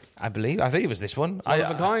notice. I think it was this one. One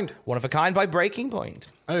of a kind. One of a kind by Breaking Point.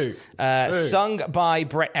 Hey. Sung by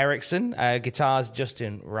Brett Erickson, guitars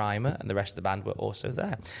Justin Reimer, and the rest of the band were also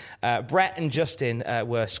there. Brett and Justin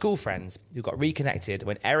were school friends who got reconnected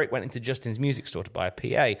when Eric went into Justin's music store to buy a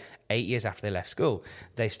PA 8 years after they left school.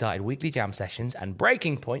 They started weekly jam sessions, and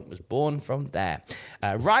Breaking Point was born from there.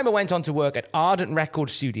 Reimer went on to work at Ardent Record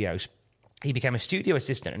Studios. He became a studio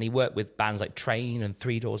assistant, and he worked with bands like Train and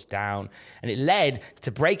Three Doors Down, and it led to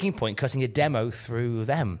Breaking Point cutting a demo through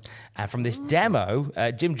them. And from this demo,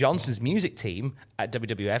 Jim Johnson's music team at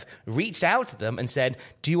WWF reached out to them and said,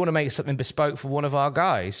 do you want to make something bespoke for one of our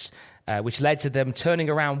guys? Which led to them turning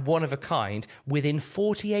around One of a Kind within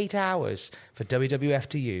 48 hours for WWF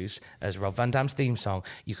to use as Rob Van Dam's theme song.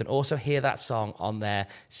 You can also hear that song on their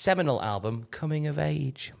seminal album, Coming of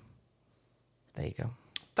Age. There you go.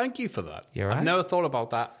 Thank you for that. You're right. I've never thought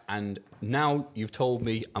about that, and now you've told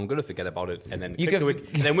me I'm going to forget about it, and then then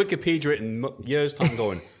Wikipedia it in years' time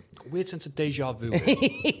going, weird sense of deja vu.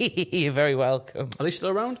 You're very welcome. Are they still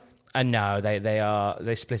around? No,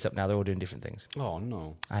 they split up now. They're all doing different things. Oh,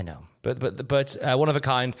 no. I know. But One of a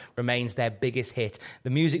Kind remains their biggest hit.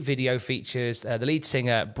 The music video features the lead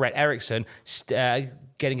singer, Brett Erickson,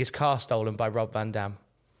 getting his car stolen by Rob Van Dam.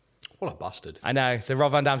 What a bastard. I know. So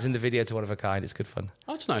Rob Van Dam's in the video to One of a Kind. It's good fun.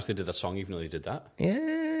 Oh, it's nice they did that song even though they did that.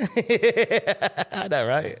 Yeah. I know,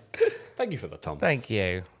 right? Thank you for that, Tom. Thank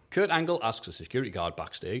you. Kurt Angle asks a security guard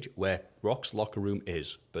backstage where Rock's locker room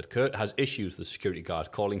is, but Kurt has issues with the security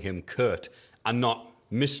guard calling him Kurt and not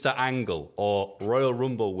Mr. Angle or Royal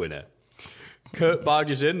Rumble winner. Kurt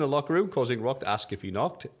barges in the locker room, causing Rock to ask if he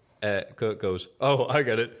knocked. Kurt goes, oh, I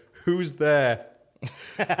get it. Who's there?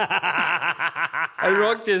 And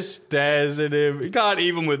Rock just stares at him. He can't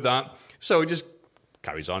even with that. So he just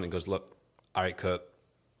carries on and goes, look, all right, Kurt,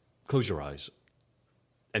 close your eyes.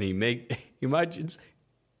 And he imagine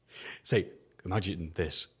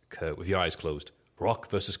this, Kurt, with your eyes closed. Rock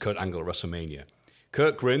versus Kurt Angle at WrestleMania.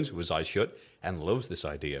 Kurt grins with his eyes shut and loves this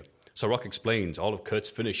idea. So Rock explains all of Kurt's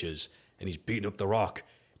finishes, and he's beating up The Rock.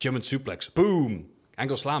 German suplex, boom.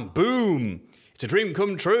 Angle slam, boom. It's a dream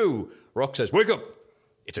come true. Rock says, wake up.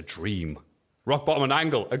 It's a dream. Rock bottom and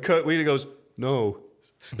angle. And Kurt Wheeler goes, no.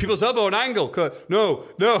 People's elbow on angle. Kurt, no.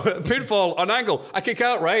 Pinfall on angle. I kick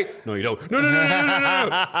out, right? No, you don't. No.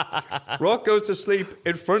 Rock goes to sleep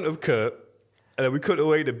in front of Kurt, and then we cut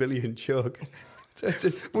away to Billy and Chuck. It's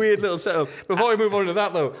a weird little setup. Before we move on to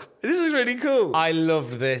that, though, this is really cool. I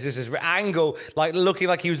loved this. This is Angle, like looking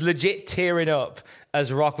like he was legit tearing up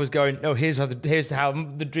as Rock was going, no, here's how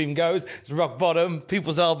the dream goes. It's rock bottom,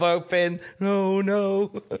 people's elbow pin.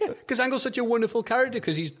 No. Because Angle's such a wonderful character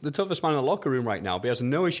because he's the toughest man in the locker room right now, but he has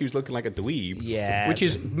no issues looking like a dweeb. Yeah.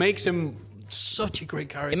 Which makes him such a great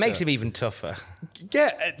character. It makes him even tougher.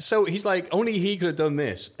 Yeah, so he's like, only he could have done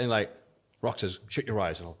this. And like, Rock says, shut your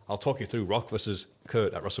eyes, and I'll talk you through Rock versus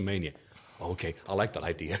Kurt at WrestleMania. Oh, okay, I like that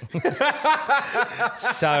idea.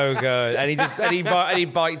 So good. And he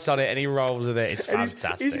bites on it and he rolls with it. It's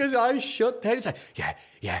fantastic. He's got his eyes shut. Then he's like, yeah.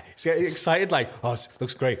 He's getting excited, like, oh, it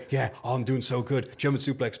looks great. Yeah, oh, I'm doing so good. German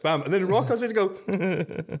suplex, bam. And then Rock comes in to go,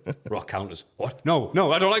 Rock counters. What? No,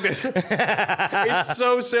 I don't like this. It's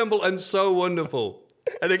so simple and so wonderful.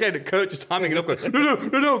 And again, Kurt just hamming it up, going,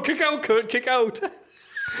 no, kick out, Kurt, kick out.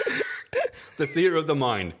 The theatre of the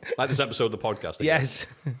mind, like this episode of the podcast. Yes.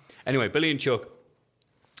 Anyway, Billy and Chuck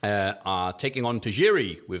are taking on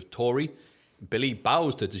Tajiri with Tori. Billy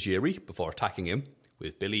bows to Tajiri before attacking him,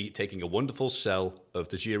 with Billy taking a wonderful sell of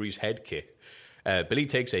Tajiri's head kick. Billy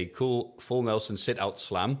takes a cool full Nelson sit-out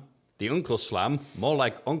slam. The Uncle Slam, more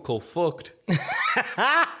like Uncle Fucked. It's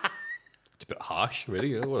a bit harsh,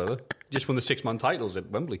 really, whatever. Just won the 6-man titles at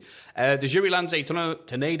Wembley. Tajiri lands a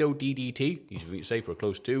tornado DDT, he's safe for a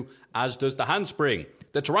close 2, as does the handspring.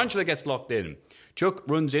 The tarantula gets locked in. Chuck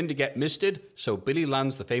runs in to get misted, so Billy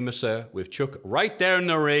lands the famous with Chuck right there in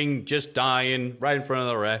the ring, just dying, right in front of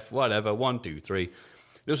the ref, whatever, 1, 2, 3.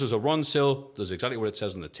 This was a Ronsill, does exactly what it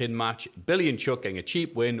says in the tin match. Billy and Chuck getting a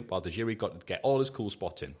cheap win, while Tajiri got to get all his cool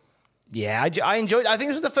spots in. Yeah, I enjoyed it. I think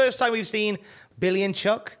this was the first time we've seen Billy and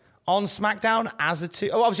Chuck on SmackDown as a two.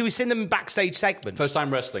 Oh, obviously we've seen them in backstage segments. First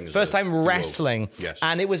time wrestling. First time wrestling. Yes.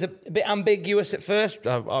 And it was a bit ambiguous at first,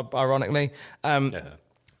 ironically.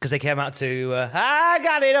 Because they came out to I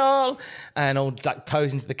got it all, and all like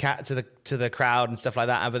posing to the crowd and stuff like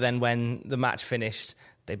that. But then when the match finished,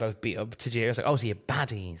 they both beat up Tajiri. I was like, oh, so you're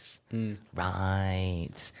baddies,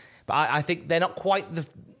 right? But I think they're not quite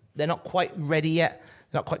ready yet.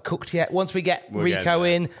 They're not quite cooked yet. Once we get Rico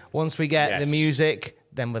in, once we get the music,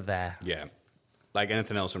 then we're there. Yeah, like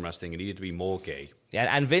anything else in wrestling, it needed to be more gay.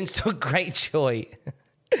 Yeah, and Vince took great joy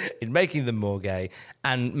in making them more gay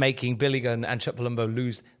and making Billy Gunn and Chuck Palumbo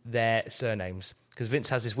lose their surnames. Because Vince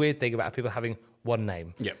has this weird thing about people having one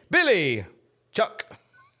name. Yeah. Billy, Chuck.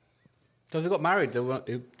 So they got married.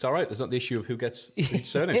 It's all right. There's not the issue of who gets each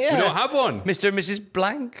surname. Yeah. We don't have one. Mr. and Mrs.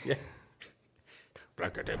 Blank. Yeah.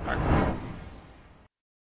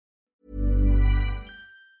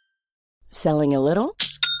 Selling a little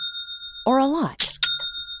or a lot?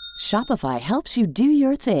 Shopify helps you do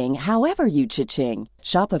your thing however you cha-ching.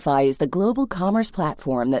 Shopify is the global commerce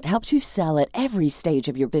platform that helps you sell at every stage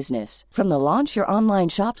of your business. From the launch your online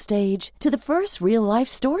shop stage to the first real-life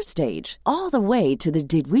store stage, all the way to the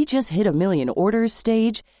did we just hit a million orders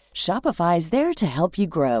stage. Shopify is there to help you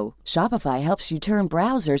grow. Shopify helps you turn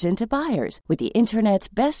browsers into buyers with the internet's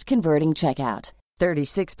best converting checkout.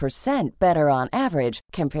 36% better on average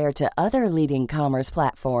compared to other leading commerce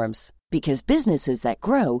platforms. Because businesses that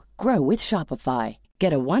grow, grow with Shopify.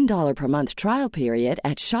 Get a $1 per month trial period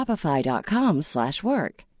at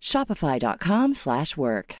shopify.com/work.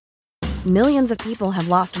 Shopify.com/work. Millions of people have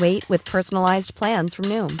lost weight with personalized plans from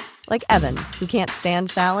Noom. Like Evan, who can't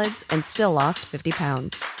stand salads and still lost 50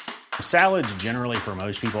 pounds. Salads generally for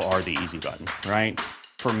most people are the easy button, right?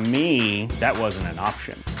 For me, that wasn't an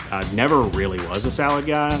option. I never really was a salad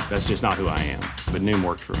guy. That's just not who I am. But Noom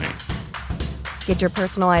worked for me. Get your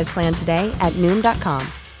personalized plan today at Noom.com.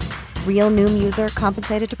 Real Noom user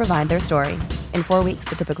compensated to provide their story. In 4 weeks,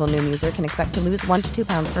 the typical Noom user can expect to lose 1 to 2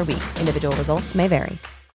 pounds per week. Individual results may vary.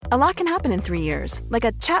 A lot can happen in 3 years, like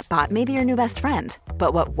a chatbot may be your new best friend.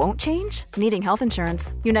 But what won't change? Needing health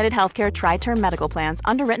insurance. United Healthcare Tri-Term Medical Plans,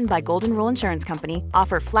 underwritten by Golden Rule Insurance Company,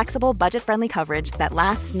 offer flexible, budget-friendly coverage that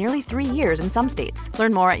lasts nearly 3 years in some states.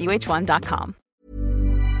 Learn more at UH1.com.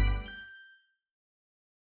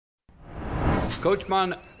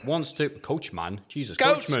 Coachman wants to... Coachman? Jesus,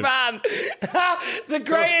 Coachman! The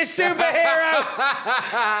greatest superhero!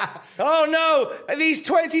 Oh no! These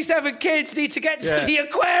 27 kids need to get to the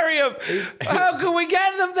aquarium! How can we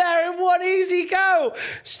get them there in one easy go?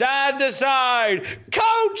 Stand aside!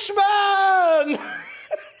 Coachman!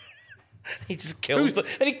 He just kills them.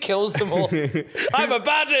 And he kills them all. I'm a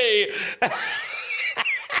baddie!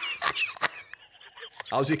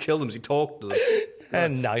 How does he kill them? Does he talk to them? A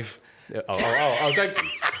knife. Oh,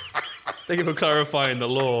 thank you for clarifying the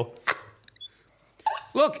law.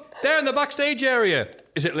 Look, they're in the backstage area.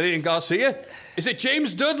 Is it Lillian Garcia? Is it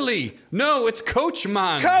James Dudley? No, it's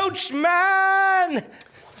Coachman. Coachman!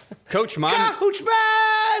 Coachman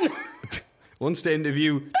wants to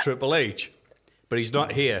interview Triple H, but he's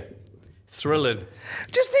not here. Thrilling.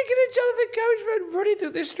 Just thinking of Jonathan Coachman running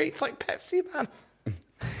through the streets like Pepsi Man,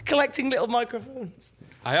 collecting little microphones.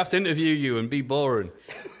 I have to interview you and be boring.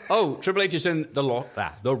 Oh, Triple H is in the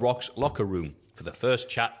Rock's locker room for the first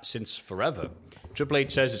chat since forever. Triple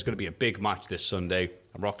H says it's going to be a big match this Sunday.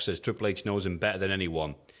 And Rock says Triple H knows him better than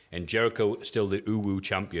anyone. And Jericho is still the Uwu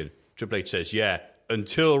champion. Triple H says, yeah,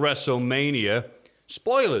 until WrestleMania.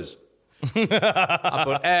 Spoilers.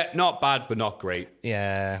 But not bad, but not great.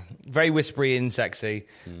 Yeah, very whispery and sexy.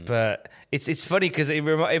 But it's funny because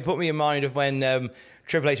it put me in mind of when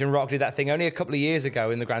Triple H and Rock did that thing only a couple of years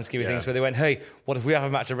ago in the grand scheme of things, where they went, hey, what if we have a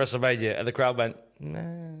match at WrestleMania? And the crowd went,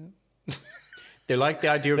 no. They liked the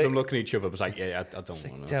idea of them looking at each other. It was like, yeah, I don't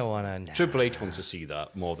want to. Don't want to. No. Triple H wants to see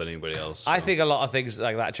that more than anybody else. So. I think a lot of things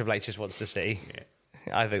like that Triple H just wants to see.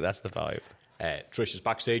 Yeah. I think that's the vibe. Trish is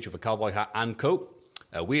backstage with a cowboy hat and coat.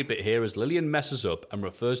 A weird bit here is Lillian messes up and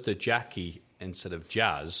refers to Jackie instead of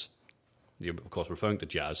Jazz. You're, of course, referring to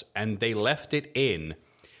Jazz. And they left it in.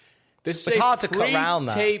 This is hard to cut around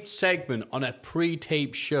that. Pre-taped segment on a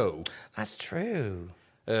pre-taped show. That's true.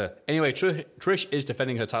 Anyway, Trish is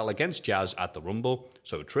defending her title against Jazz at the Rumble.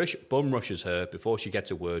 So Trish bum rushes her before she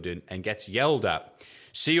gets a word in and gets yelled at.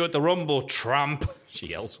 See you at the Rumble, tramp, she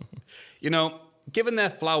yells. You know, given their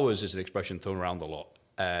flowers is an expression thrown around a lot.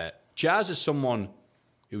 Jazz is someone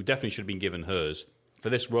who definitely should have been given hers for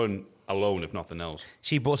this run alone, if nothing else.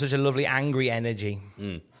 She brought such a lovely, angry energy.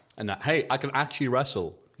 And hey, I can actually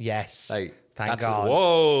wrestle. Yes. Hey, thank God.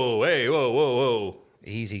 Whoa.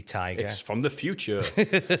 Easy, Tiger. It's from the future.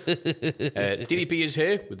 DDP is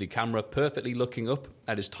here with the camera perfectly looking up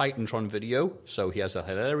at his Titantron video, so he has a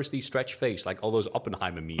hilariously stretched face, like all those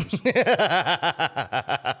Oppenheimer memes.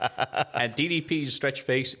 And DDP's stretched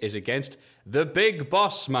face is against the Big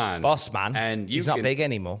Boss Man. Boss Man? And he's not big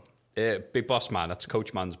anymore. Big Boss Man, that's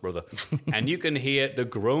Coach Man's brother. And you can hear the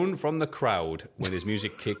groan from the crowd when his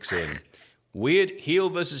music kicks in. Weird heel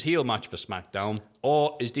versus heel match for SmackDown,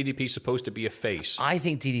 or is DDP supposed to be a face? I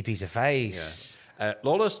think DDP's a face. Yeah.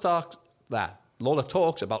 Lawler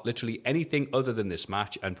talks about literally anything other than this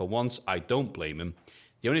match, and for once, I don't blame him.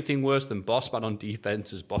 The only thing worse than Boss Man on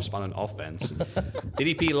defense is Boss Man on offense.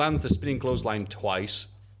 DDP lands the spinning clothesline twice.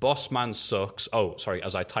 Boss Man sucks. Oh, sorry,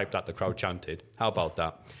 as I typed that, the crowd chanted. How about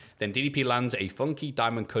that? Then DDP lands a funky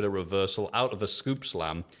diamond cutter reversal out of a scoop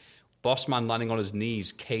slam. Boss Man landing on his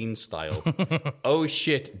knees, Kane style. Oh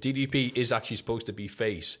shit, DDP is actually supposed to be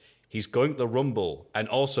face. He's going to the Rumble. And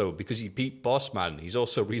also, because he beat Boss Man, he's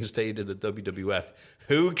also reinstated in the WWF.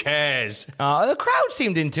 Who cares? The crowd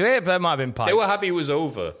seemed into it, but it might have been piped. They were happy it was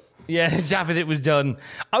over. Yeah, happy it was done.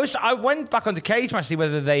 I went back onto Cage Match to see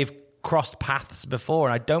whether they've crossed paths before,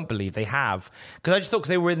 and I don't believe they have. Because I just thought because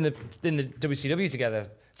they were in the WCW together.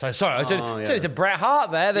 Sorry, I turned it to Bret Hart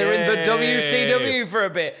there. They were in the WCW for a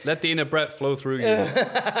bit. Let the inner Bret flow through you.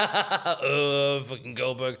 Fucking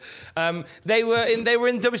Goldberg. They were in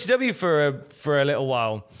WCW for a little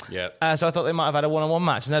while. Yeah. So I thought they might have had a one-on-one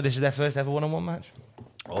match. No, this is their first ever one-on-one match.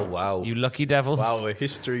 Oh wow! You lucky devils! Wow, a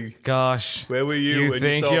history. Gosh, where were you? You when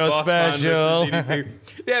think you saw you're Boss special? Man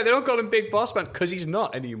yeah, they don't call him Big Boss Man because he's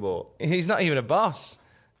not anymore. He's not even a boss.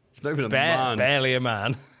 He's not even a man. Barely a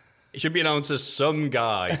man. It should be announced as some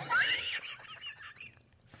guy.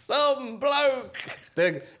 Some bloke.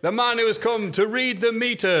 The man who has come to read the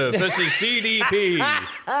meter versus DDP.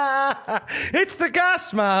 It's the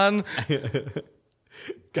Gas Man.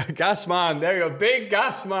 Gas Man. There you go. Big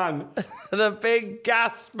Gas Man. The Big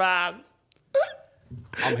Gas Man.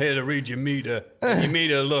 I'm here to read your meter. Your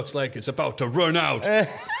meter looks like it's about to run out.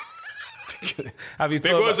 Have you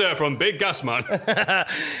big words there from Big Gas Man.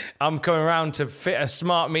 I'm coming around to fit a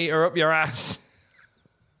smart meter up your ass.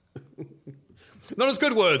 Not as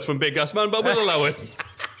good words from Big Gas Man, but we'll allow it.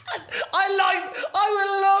 I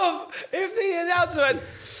would love if the announcer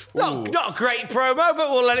went, not a great promo, but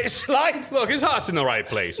we'll let it slide. Look, his heart's in the right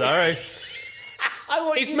place, all right?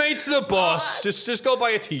 He's made to the boss. Just go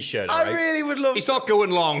buy a T-shirt. I right? really would love. He's not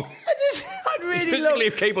going long. I'd really He's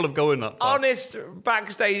physically capable of going that far. honest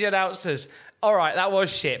backstage announcers. All right, that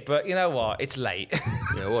was shit, but you know what? It's late.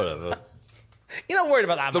 Yeah, whatever. You're not worried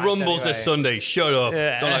about that. The match Rumble's anyway. this Sunday. Shut up.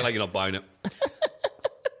 Yeah. Don't act like you're not buying it.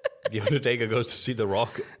 The Undertaker goes to see The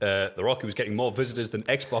Rock. The Rock, who's getting more visitors than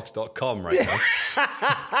Xbox.com right now.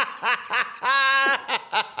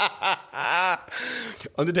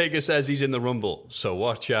 Undertaker says he's in the Rumble, so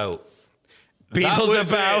watch out. People's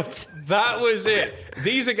about. That was it.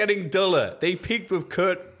 These are getting duller. They peaked with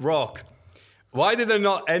Kurt Rock. Why did they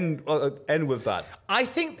not end with that? I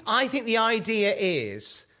think the idea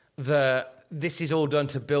is that this is all done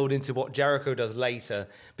to build into what Jericho does later,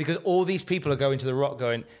 because all these people are going to The Rock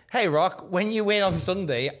going, hey, Rock, when you win on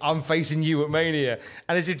Sunday, I'm facing you at Mania.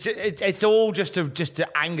 And it's all just to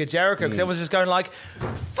anger Jericho, because everyone's just going like,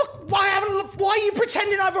 fuck, why are you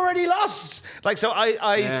pretending I've already lost? Like, so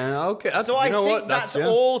okay. So I think that's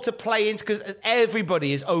all to play into, because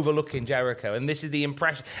everybody is overlooking Jericho, and this is the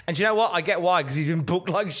impression. And do you know what? I get why, because he's been booked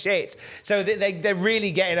like shit. So they're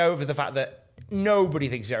really getting over the fact that nobody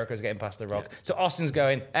thinks Jericho's getting past The Rock. Yeah. So Austin's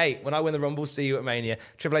going, hey, when I win the Rumble, see you at Mania.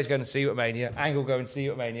 Triple H's going to see you at Mania. Angle going to see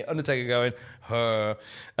you at Mania. Undertaker going,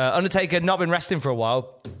 Undertaker not been resting for a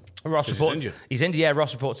while. Ross report, he's injured. Yeah,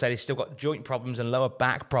 Ross report said he's still got joint problems and lower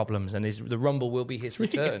back problems, and the Rumble will be his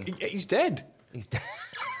return. He's dead. He's dead.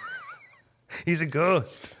 He's a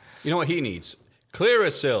ghost. You know what he needs?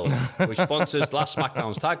 Clearasil, which sponsors last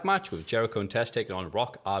SmackDown's tag match with Jericho and Test taking on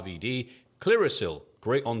Rock RVD. Clearasil,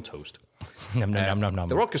 great on toast. The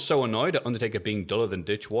Rock is so annoyed at Undertaker being duller than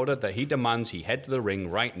ditchwater that he demands he head to the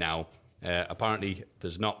ring right now. Apparently,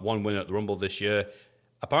 there's not one winner at the Rumble this year.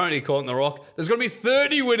 Apparently, according to The Rock, there's going to be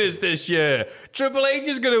 30 winners this year. Triple H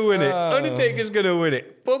is going to win it. Undertaker's going to win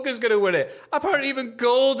it. Booker's going to win it. Apparently, even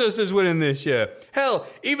Goldust is winning this year. Hell,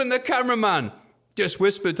 even the cameraman just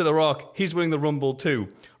whispered to The Rock, he's winning the Rumble too.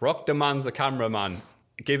 Rock demands the cameraman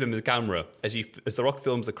give him the camera as The Rock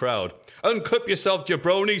films the crowd. Unclip yourself,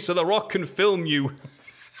 jabroni, so The Rock can film you.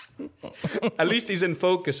 At least he's in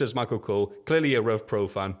focus, says Michael Cole. Clearly a Rev Pro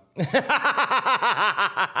fan.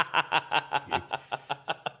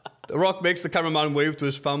 The Rock makes the cameraman wave to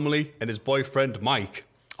his family and his boyfriend, Mike.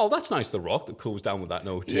 Oh, that's nice, The Rock, that cools down with that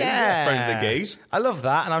note. Yeah. Friend of the gays. I love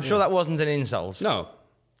that, and I'm sure that wasn't an insult. No.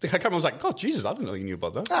 The cameraman's like, oh, Jesus, I didn't know you knew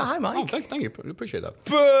about that. Oh, hi, Mike. Oh, thank you. Appreciate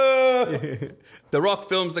that. The Rock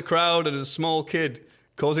films the crowd and a small kid,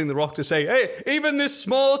 causing The Rock to say, hey, even this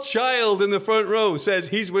small child in the front row says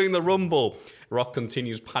he's winning the Rumble. Rock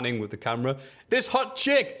continues panning with the camera. This hot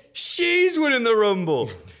chick, she's winning the Rumble.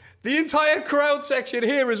 The entire crowd section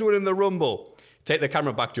here is winning the Rumble. Take the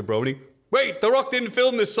camera back, jabroni. Wait, The Rock didn't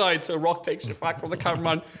film this side, so Rock takes it back from the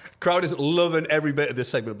cameraman. Crowd is loving every bit of this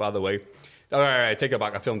segment, by the way. All right, take it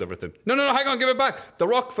back. I filmed everything. No, hang on, give it back. The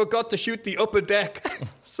Rock forgot to shoot the upper deck.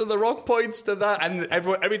 So The Rock points to that, and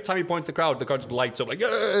every time he points to the crowd just lights up like,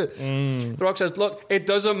 The Rock says, look, it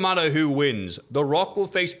doesn't matter who wins. The Rock will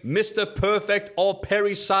face Mr. Perfect or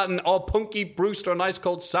Perry Saturn or Punky Brewster and Ice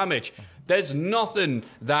Cold Sandwich. There's nothing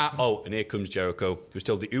that... Oh, and here comes Jericho, who's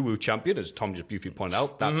still the Uwu champion, as Tom just beautifully pointed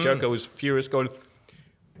out. That Jericho was furious, going,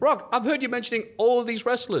 Rock, I've heard you mentioning all of these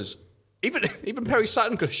wrestlers. Even Perry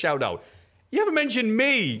Saturn could shout out. You haven't mentioned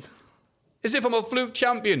me, as if I'm a fluke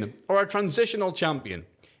champion or a transitional champion.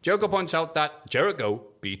 Jericho points out that Jericho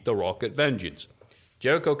beat The Rock at Vengeance.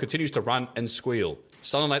 Jericho continues to rant and squeal,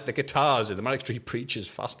 sounding like the guitars in the Manic Street Preacher's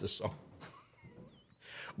fastest song.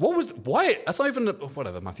 Why? That's not even...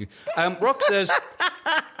 Whatever, Matthew. Rock says,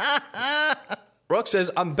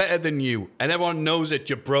 I'm better than you, and everyone knows it,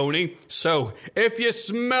 jabroni. So, if you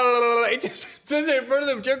smell... It just does it in front of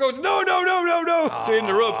them. Jericho goes, no, to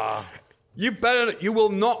interrupt. You will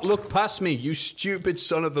not look past me, you stupid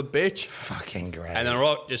son of a bitch. Fucking great. And then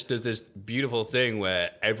Rock just does this beautiful thing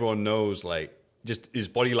where everyone knows, like, just his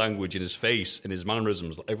body language and his face and his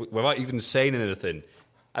mannerisms, without even saying anything.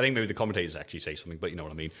 I think maybe the commentators actually say something, but you know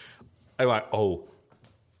what I mean. I went, oh,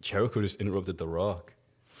 Jericho just interrupted The Rock.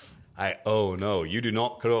 Oh no, you do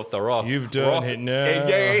not cut off The Rock. You've done it now.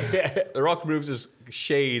 Yeah. The Rock moves his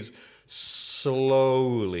shades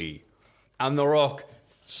slowly. And The Rock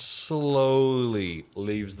slowly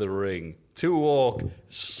leaves the ring to walk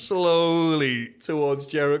slowly towards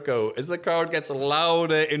Jericho as the crowd gets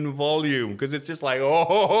louder in volume because it's just like,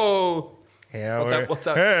 oh, what's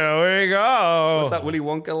that? Here we go. What's that Willy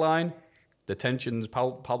Wonka line? The tension's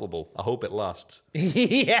palpable. I hope it lasts.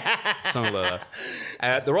 Yeah. Something like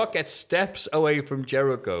that. The Rock gets steps away from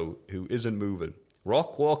Jericho, who isn't moving.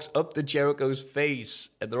 Rock walks up to Jericho's face,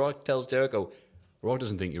 and The Rock tells Jericho, Rock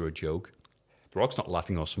doesn't think you're a joke. The Rock's not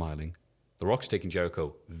laughing or smiling. The Rock's taking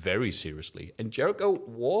Jericho very seriously, and Jericho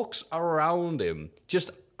walks around him, just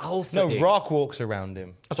alphaing. No, Rock walks around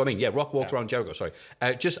him. That's what I mean. Yeah, Rock walks around Jericho, sorry.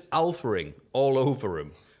 Just alphaing all over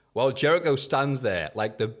him, while Jericho stands there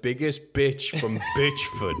like the biggest bitch from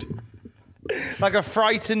Bitchford. Like a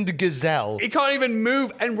frightened gazelle. He can't even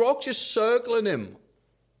move, and Rock just circling him.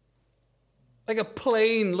 Like a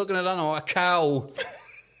plane looking at, I don't know, a cow.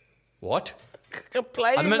 What? A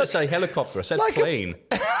plane? I meant to say helicopter. I said like plane.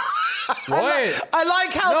 What? I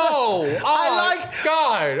like how...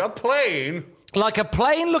 God, a plane. Like a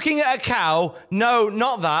plane looking at a cow. No,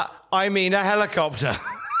 not that. I mean a helicopter.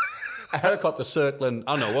 A helicopter circling,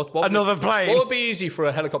 I don't know. What Another plane. What would be easy for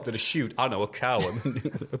a helicopter to shoot? I don't know, a cow. I mean,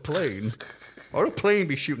 a plane. Or a plane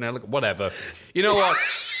be shooting a helicopter. Whatever. You know what?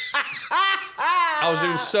 I was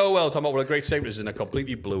doing so well talking about what a great segment is, and I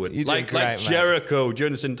completely blew it. Like Jericho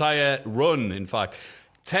during this entire run, in fact.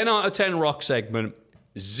 10 out of 10 Rock segment,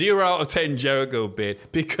 0 out of 10 Jericho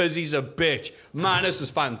bit, because he's a bitch. Man, this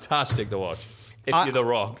is fantastic to watch. If you're The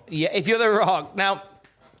Rock. Yeah, if you're The Rock. Now,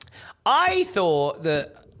 I thought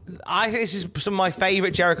that... I think this is some of my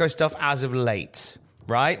favourite Jericho stuff as of late,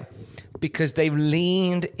 right? Because they've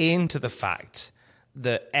leaned into the fact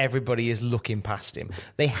that everybody is looking past him.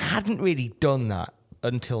 They hadn't really done that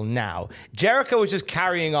until now. Jericho was just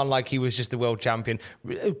carrying on like he was just the world champion,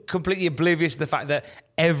 completely oblivious to the fact that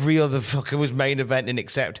every other fucker was main eventing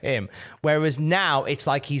except him. Whereas now it's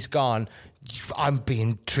like he's gone, I'm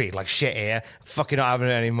being treated like shit here, fucking not having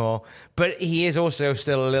it anymore. But he is also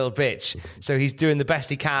still a little bitch, so he's doing the best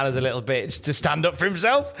he can as a little bitch to stand up for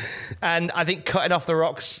himself. And I think cutting off The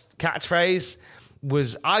Rock's catchphrase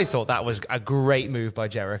I thought that was a great move by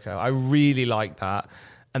Jericho. I really liked that.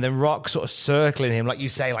 And then Rock sort of circling him, like you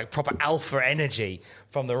say, like proper alpha energy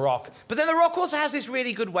from The Rock. But then The Rock also has this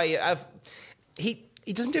really good way of... He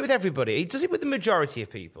doesn't do it with everybody. He does it with the majority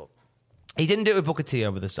of people. He didn't do it with Booker T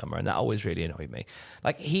over the summer, and that always really annoyed me.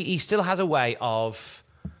 Like, he still has a way of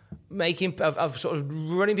making... Of sort of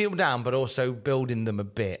running people down, but also building them a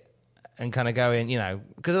bit. And kind of going,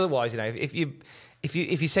 Because otherwise, if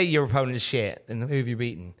you say your opponent is shit, then who have you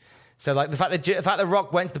beaten? So, like, the fact that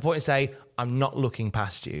Rock went to the point and say, I'm not looking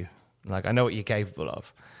past you. Like, I know what you're capable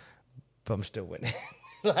of, but I'm still winning.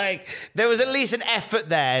 Like, there was at least an effort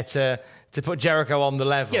there to put Jericho on the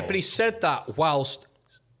level. Yeah, but he said that whilst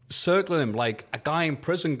circling him like a guy in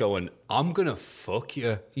prison going, I'm going to fuck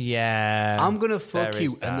you. Yeah. I'm going to fuck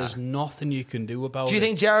you, and there's nothing you can do about it. Do you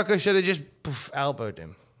think Jericho should have just elbowed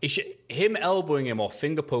him? Him elbowing him or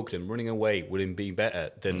finger poking him, running away, would him be better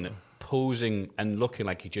than posing and looking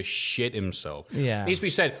like he just shit himself? Yeah. It needs to be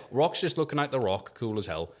said, Rock's just looking like The Rock, cool as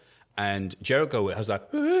hell, and Jericho has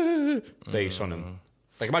that face on him.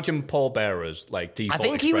 Like, imagine Paul Bearer's like default I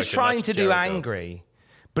think he was expression. trying That's to Jericho. do angry,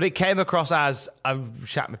 but it came across as I've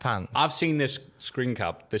shat my pants. I've seen this screen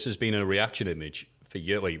cap. This has been a reaction image for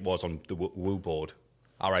years. Well, it was on the Woo board,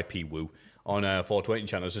 R.I.P. Woo, on 420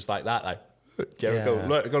 channels, just like that, like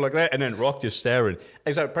Jericho go like that, and then Rock just staring.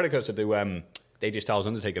 It's like precursor to AJ Styles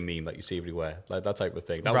Undertaker meme that you see everywhere, like that type of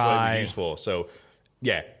thing. That was what it was used for. So,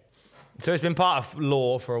 yeah. So it's been part of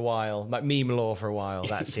lore for a while, like meme lore for a while.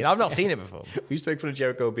 That scene, I've not seen it before. We used to make fun of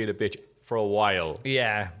Jericho being a bitch for a while.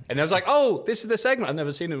 Yeah, and I was like, oh, this is the segment. I've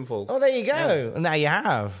never seen it before. Oh, there you go. Yeah. And now you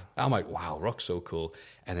have. I'm like, wow, Rock's so cool.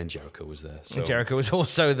 And then Jericho was there. So. And Jericho was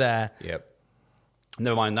also there. Yep.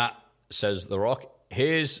 Never mind that, says The Rock.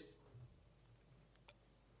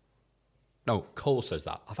 No, Cole says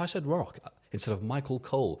that. Have I said Rock instead of Michael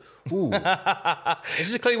Cole? Ooh. This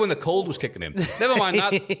is clearly when the cold was kicking him. Never mind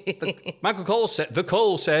that. Michael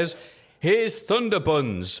Cole says, here's Thunder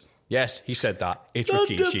Buns. Yes, he said that. It's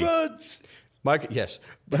Rikishi. Thunder Buns.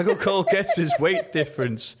 Michael Cole gets his weight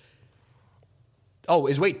difference. Oh,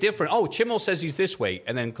 his weight different. Oh, Chimmel says he's this weight.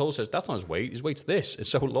 And then Cole says, that's not his weight. His weight's this. And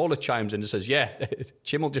so Lawler chimes in and says, yeah,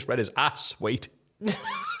 Chimmel just read his ass weight.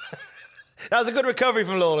 That was a good recovery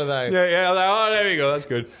from Lawler, though. Yeah. Oh, there we go. That's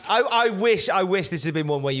good. I wish this had been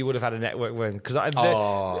one where you would have had a network win. Because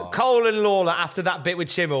Cole and Lawler, after that bit with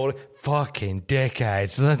Chimmel, fucking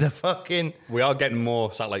dickheads. The fucking... We are getting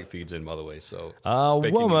more satellite feeds in, by the way, so...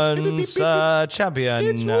 woman's champion.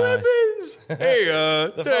 It's women's.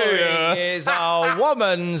 The following is our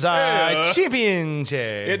woman's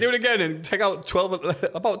championship. Yeah, do it again and take out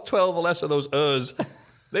about 12 or less of those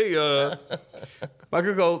There you go.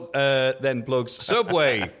 Michael Gold then plugs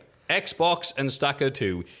Subway, Xbox, and Stacker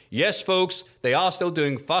 2. Yes, folks, they are still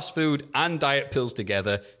doing fast food and diet pills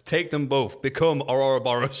together. Take them both. Become Aurora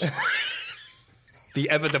Boros. The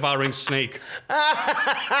ever-devouring snake. Bunch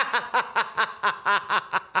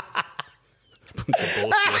of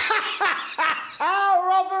bullshit.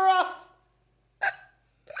 Ouroboros!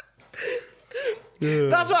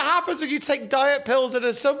 That's what happens when you take diet pills in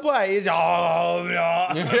a Subway. Oh, no.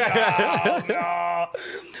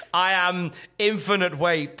 I am infinite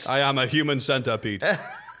weight. I am a human centipede.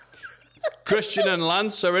 Christian and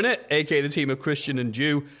Lance are in it, a.k.a. the team of Christian and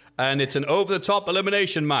Jew, and it's an over-the-top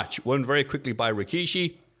elimination match, won very quickly by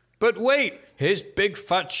Rikishi. But wait, his big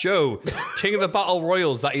fat show, King of the Battle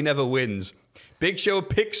Royals that he never wins. Big Show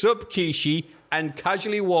picks up Kishi and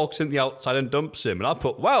casually walks in the outside and dumps him. And I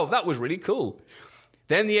put, wow, that was really cool.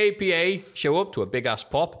 Then the APA show up to a big-ass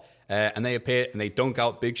pop, and they appear and they dunk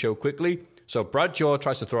out Big Show quickly. So Bradshaw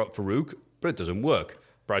tries to throw up Farouk, but it doesn't work.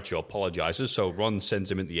 Bradshaw apologizes, so Ron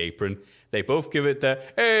sends him in the apron. They both give it the,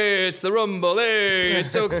 hey, it's the Rumble, hey,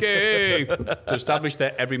 it's okay, to establish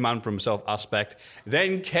their every man for himself aspect.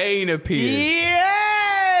 Then Kane appears. Yay!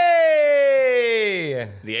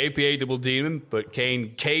 The APA double demon, but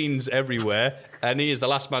Kane's everywhere. And he is the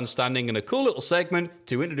last man standing in a cool little segment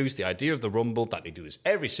to introduce the idea of the Rumble, that they do this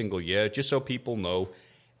every single year, just so people know,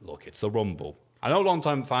 look, it's the Rumble. I know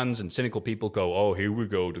long-time fans and cynical people go, oh, here we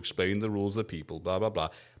go to explain the rules of the people, blah, blah, blah.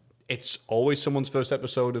 It's always someone's first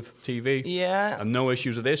episode of TV. Yeah. And no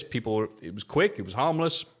issues with this. It was quick, it was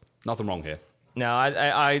harmless, nothing wrong here. No,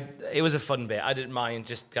 it was a fun bit. I didn't mind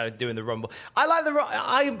just kind of doing the Rumble. I like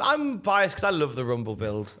I'm biased because I love the Rumble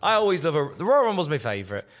build. I always love the Royal Rumble's my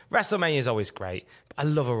favourite. WrestleMania is always great, but I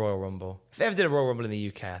love a Royal Rumble. If they ever did a Royal Rumble in the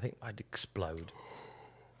UK, I think I'd explode.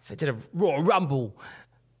 If they did a Royal Rumble...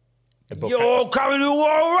 You're coming to the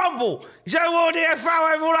Royal Rumble. You don't want to throw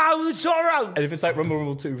everyone over the top. And if it's like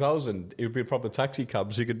Rumble 2000, it would be a proper taxi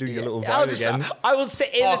cab, so you could do your little vine again. I will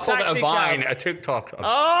sit in the taxi call it a vine, cab. a TikTok.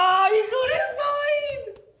 Oh, you called it a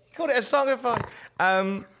vine. You called it a song of vine.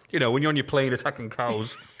 You know, when you're on your plane attacking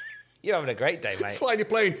cows. You're having a great day, mate. Flying your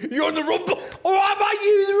plane. You're on the Rumble. All right, mate,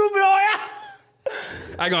 you the Rumble, are you?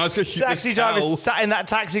 Hang on, I was going to shoot Taxi this cow. driver sat in that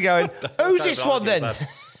taxi going, who's this one then?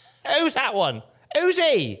 Who's that one? Who's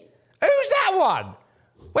he? Who's that one?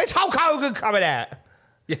 Where's Hulk Hogan coming out?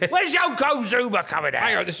 Yeah. Where's Yokozuna coming out?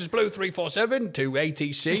 Hang on, this is Blue 347 to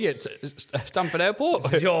ATC at Stamford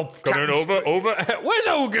Airport. You're coming over. Where's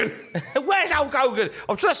Hogan? Where's Hulk Hogan?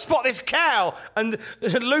 I'm trying to spot this cow and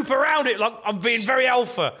loop around it like I'm being very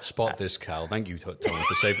alpha. Spot this cow. Thank you, Tony,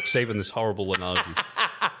 for saving this horrible analogy.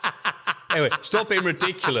 Anyway, stop being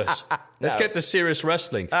ridiculous. Let's get to serious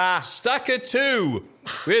wrestling. Stacker 2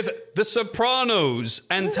 with The Sopranos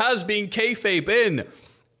and Taz being kayfabe in.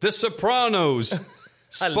 The Sopranos.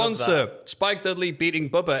 Sponsor, Spike Dudley beating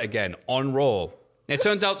Bubba again on Raw. It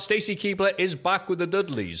turns out Stacy Keibler is back with the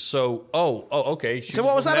Dudleys. So, okay. So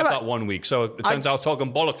what was that about? That 1 week. So it turns out I was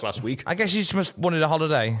talking bollocks last week. I guess she just must wanted a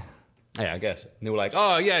holiday. Yeah, I guess. And they were like,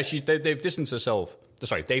 oh, yeah, they've distanced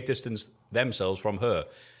themselves from her.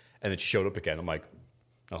 And then she showed up again. I'm like,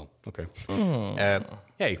 oh, okay.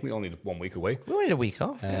 Hey, we only need 1 week away. We only need a week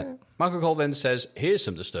off. Michael Cole then says, here's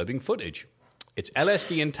some disturbing footage. It's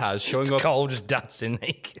LSD and Taz showing up. Cole just dancing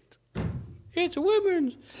naked. It's a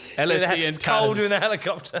women's. LSD and Taz. Cole doing the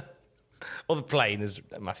helicopter. Or the plane, as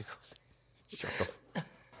Matthew calls it. Shut up.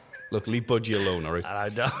 Look, leave Budgie alone, all right? I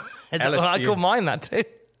know. I could mind that too.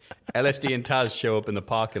 LSD and Taz show up in the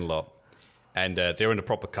parking lot. And they're in a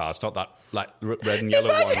proper car. It's not that like red and yellow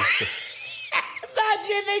one. Imagine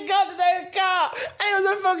they got to their car and it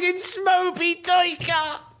was a fucking Smokey toy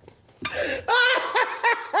car.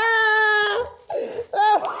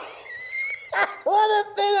 That would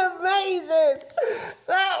have been amazing.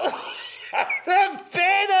 That would have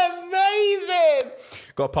been amazing.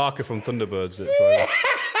 Got Parker from Thunderbirds.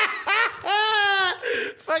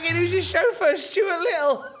 Fucking who's your chauffeur? Stuart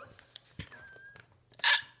Little.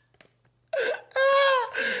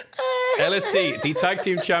 LSD, the tag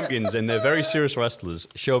team champions and their very serious wrestlers,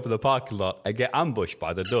 show up in the parking lot and get ambushed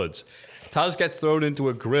by the Duds. Taz gets thrown into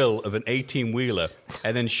a grill of an 18-wheeler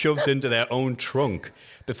and then shoved into their own trunk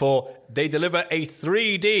before they deliver a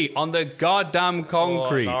 3D on the goddamn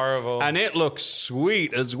concrete. Oh, horrible. And it looks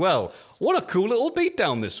sweet as well. What a cool little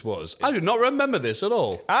beatdown this was. I do not remember this at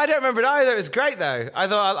all. I don't remember it either. It was great, though. I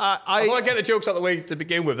thought I want to get the jokes out of the way to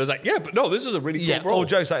begin with. I was like, yeah, but no, this is a really cool brawl. All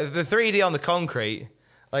jokes. Like the 3D on the concrete,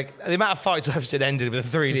 like the amount of fights I've seen ended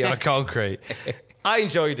with a 3D on a concrete. I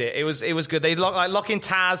enjoyed it. It was good. They locking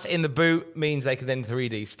Taz in the boot means they can then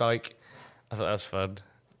 3D Spike. I thought that was fun.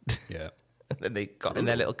 Yeah. And then they got in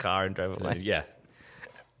their little car and drove away. Yeah.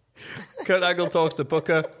 Kurt Angle talks to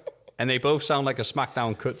Booker, and they both sound like a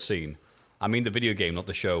SmackDown cutscene. I mean the video game, not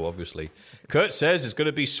the show, obviously. Kurt says it's going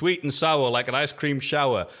to be sweet and sour like an ice cream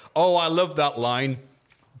shower. Oh, I love that line.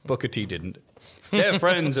 Booker T didn't. They're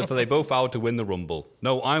friends until they both vowed to win the Rumble.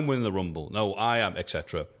 No, I'm winning the Rumble. No, I am,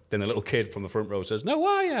 etc. Then the little kid from the front row says, "No,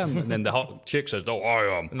 I am." And then the hot chick says, "No,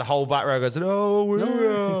 I am." And the whole back row goes, "No, we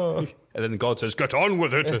are." And then God says, "Get on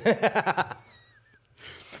with it."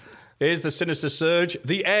 Here's the Sinister Surge,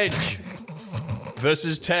 The Edge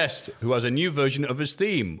versus Test, who has a new version of his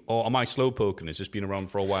theme. Or am I slow poking? Has this been around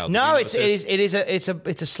for a while? No, it is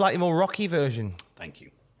a slightly more rocky version. Thank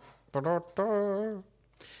you.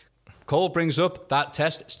 Cole brings up that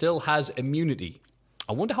Test still has immunity.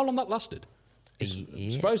 I wonder how long that lasted.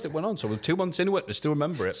 I'm surprised it went on. So we're 2 months into it, they still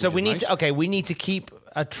remember it. So we need to keep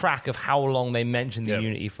a track of how long they mention the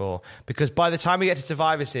immunity for, because by the time we get to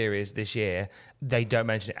Survivor Series this year, they don't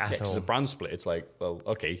mention it at all. It's a brand split. It's like, well,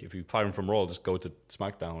 okay, if you fire him from Raw, just go to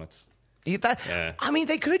SmackDown. I mean,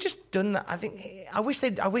 they could have just done that. I wish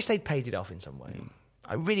they'd paid it off in some way.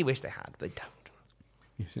 I really wish they had, but they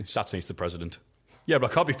don't. Assassinates the president. Yeah, but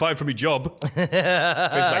I can't be fired from my job. It's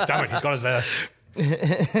like, damn it, he's got us there.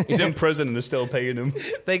 He's in prison and they're still paying him.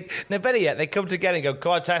 Better yet, they come together and go,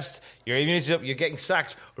 "Come on, Test, your immunity's up, you're getting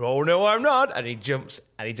sacked." "Oh no, I'm not." And he jumps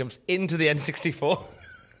into the N64.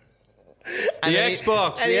 The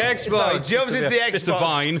Xbox. So he jumps into the Xbox. It's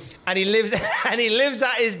divine. And he lives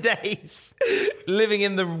out his days living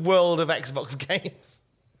in the world of Xbox games.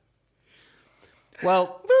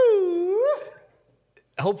 Well,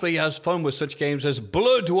 hopefully he has fun with such games as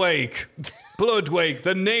Bloodwake. Bloodwake,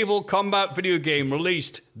 the naval combat video game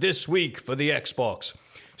released this week for the Xbox.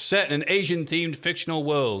 Set in an Asian-themed fictional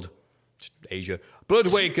world. Asia.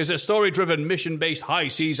 Bloodwake is a story-driven, mission-based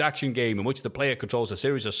high-seas action game in which the player controls a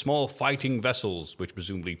series of small fighting vessels, which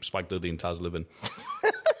presumably Spike Dudley and Taz live in.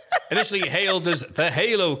 Initially hailed as the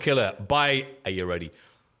Halo Killer by, are you ready,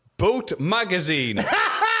 Boat Magazine.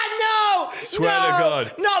 Swear to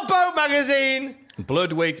God. Not Boat Magazine.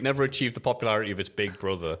 Bloodwake never achieved the popularity of its big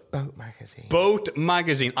brother. Boat Magazine. Boat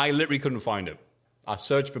Magazine. I literally couldn't find it. I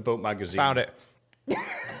searched for Boat Magazine. Found it.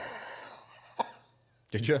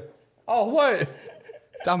 Did you? Oh, what?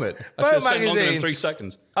 Damn it. I Boat should have spent longer Magazine. than 3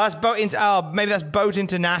 seconds. Maybe that's Boat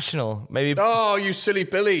International. Maybe. Oh, you silly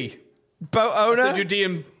Billy. Boat owner? That's the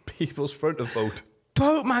Judean people's front of Boat.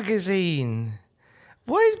 Boat Magazine.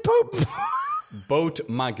 What is Boat... Boat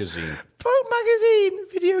Magazine. Boat Magazine.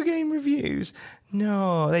 Video game reviews.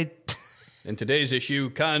 No, they... In today's issue,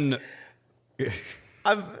 I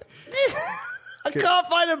can't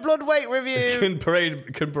find a Bloodweight review. Can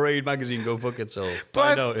Parade Magazine go fuck itself?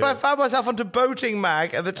 But I found myself onto Boating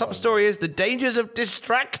Mag, and the top story is the dangers of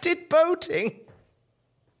distracted boating.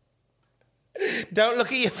 Don't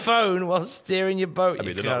look at your phone while steering your boat. I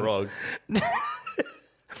mean, they're not wrong.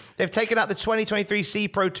 They've taken out the 2023 C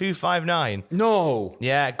Pro 259. No.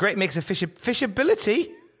 Yeah, great mix of fishability.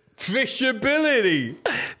 Fishability.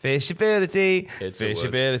 Fishability. It's a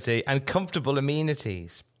Fishability. And comfortable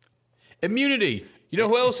amenities. Immunity. You know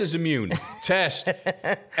who else is immune? Test.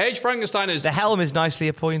 Edge Frankenstein is... The helm is nicely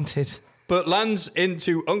appointed. But lands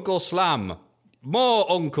into Uncle Slam. More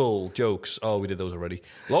uncle jokes. Oh, we did those already.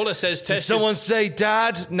 Lola says Test... Did someone say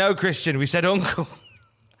dad? No, Christian, we said uncle.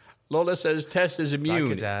 Lola says Test is immune.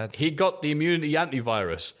 Like a dad. He got the immunity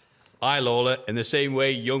antivirus. Aye, Lola, in the same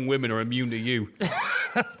way young women are immune to you.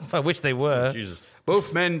 I wish they were. Jesus.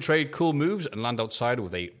 Both men trade cool moves and land outside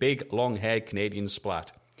with a big, long-haired Canadian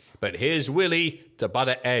splat. But here's Willie to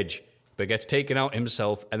batter Edge, but gets taken out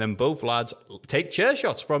himself, and then both lads take chair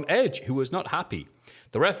shots from Edge, who was not happy.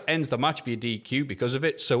 The ref ends the match via DQ because of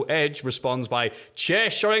it, so Edge responds by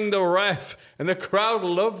chair-shotting the ref, and the crowd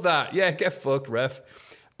love that. Yeah, get fucked, ref.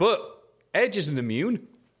 But Edge isn't immune.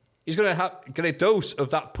 He's going to get a dose of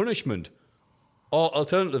that punishment. Or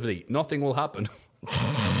alternatively, nothing will happen.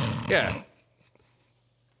 Yeah.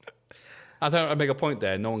 I thought I'd make a point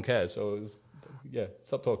there. No one cares. So,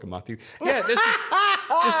 stop talking, Matthew. Yeah, this is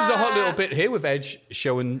a hot little bit here with Edge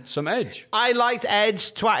showing some edge. I liked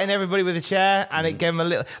Edge twatting everybody with a chair, and it gave him a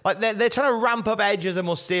little... Like, they're trying to ramp up Edge as a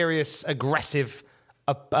more serious, aggressive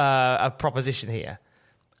proposition here.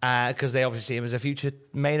 Because they obviously see him as a future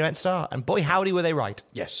main event star. And boy, howdy, were they right.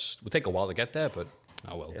 Yes. It'll take a while to get there, but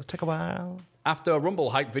oh well. It'll take a while. After a Rumble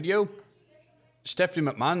hype video,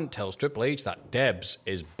 Stephanie McMahon tells Triple H that Debs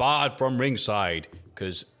is barred from ringside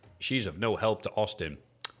because she's of no help to Austin.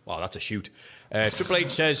 Wow, that's a shoot. Triple H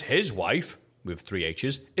says his wife, with 3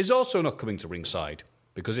 H's, is also not coming to ringside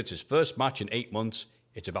because it's his first match in 8 months.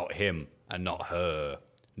 It's about him and not her.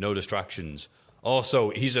 No distractions. Also,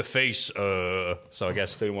 he's a face, so I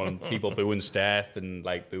guess they want people booing Steph and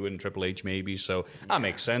like booing Triple H maybe, so that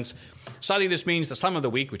makes sense. Sadly, this means the Slam of the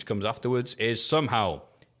Week, which comes afterwards, is somehow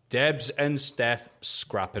Debs and Steph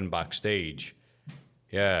scrapping backstage.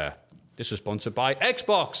 Yeah, this was sponsored by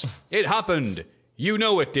Xbox. It happened. You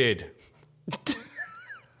know it did.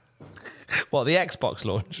 What, the Xbox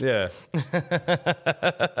launch? Yeah.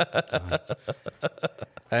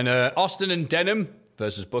 And Austin and Denham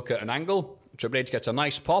versus Booker and Angle. Triple H gets a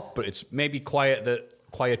nice pop, but it's maybe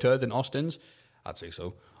quieter than Austin's. I'd say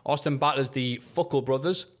so. Austin batters the Fuckle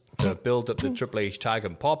brothers to build up the Triple H tag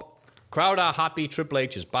and pop. Crowd are happy Triple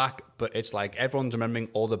H is back, but it's like everyone's remembering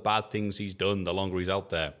all the bad things he's done the longer he's out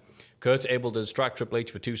there. Kurt's able to distract Triple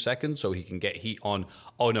H for 2 seconds so he can get heat on.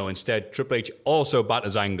 Oh no, instead, Triple H also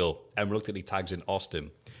batters Angle and reluctantly tags in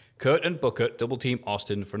Austin. Kurt and Booker double-team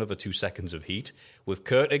Austin for another 2 seconds of heat, with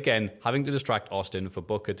Kurt again having to distract Austin for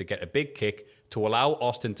Booker to get a big kick to allow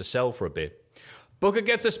Austin to sell for a bit. Booker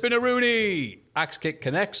gets a spinneroonie! Axe kick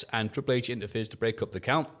connects and Triple H interferes to break up the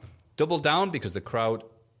count. Double down because the crowd...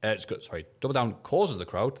 Double down causes the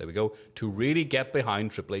crowd, there we go, to really get behind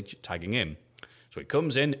Triple H tagging in. So he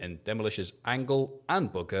comes in and demolishes Angle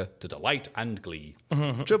and Booker to delight and glee.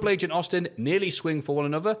 Triple H and Austin nearly swing for one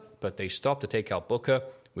another, but they stop to take out Booker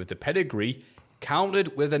with the pedigree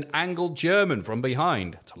countered with an Angle German from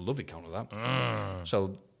behind. It's a lovely counter, that.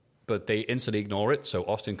 But they instantly ignore it, so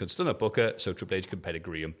Austin can stun a Booker, so Triple H can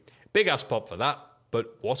pedigree him. Big ass pop for that,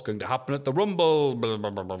 but what's going to happen at the Rumble? Blah, blah,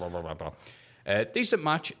 blah, blah, blah, blah. Decent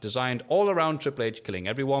match, designed all around Triple H killing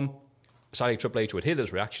everyone. Sadly, Triple H would hear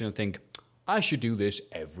this reaction and think, I should do this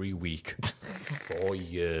every week for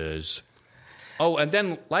years. Oh, and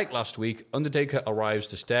then, like last week, Undertaker arrives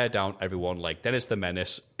to stare down everyone like Dennis the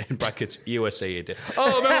Menace, in brackets, USA did.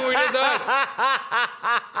 Oh, remember when we did that?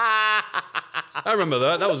 I remember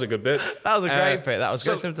that. That was a good bit. That was a great bit. That was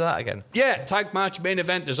good. To that again. Yeah, tag match, main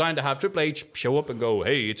event designed to have Triple H show up and go,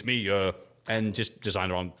 hey, it's me, and just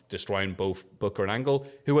designed around destroying both Booker and Angle,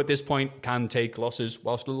 who at this point can take losses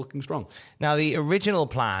while still looking strong. Now, the original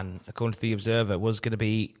plan, according to The Observer, was going to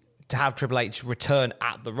be to have Triple H return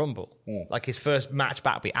at the Rumble. Like his first match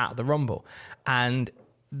back be at the Rumble. And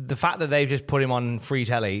the fact that they've just put him on free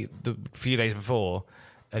telly the few days before,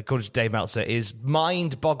 according to Dave Meltzer, is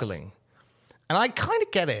mind-boggling. And I kind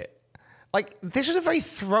of get it. Like, this was a very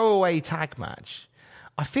throwaway tag match.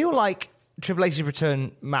 I feel like Triple H's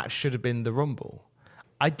return match should have been the Rumble.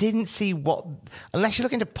 I didn't see what... Unless you're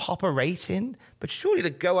looking to pop a rating, but surely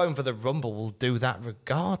the go home for the Rumble will do that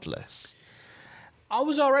regardless. I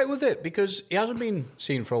was all right with it because he hasn't been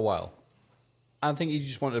seen for a while. I think he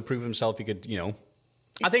just wanted to prove himself he could,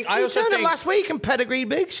 I think I also turned think it last week and pedigree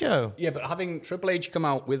Big Show. Yeah, but having Triple H come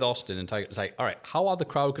out with Austin and it's like, all right, how are the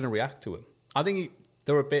crowd going to react to him? I think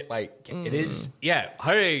they're a bit like, it is, yeah,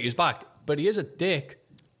 hey, he's back, but he is a dick.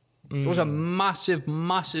 There was a massive,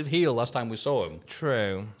 massive heel last time we saw him.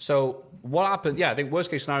 True. So what happened? Yeah, I think worst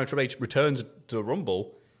case scenario, Triple H returns to the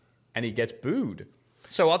Rumble and he gets booed.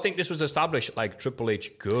 So I think this was established like Triple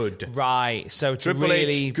H good. Right. So Triple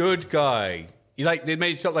really... H good guy. They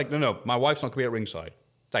made it feel like, no, my wife's not going to be at ringside.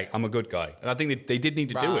 Like, I'm a good guy. And I think they did need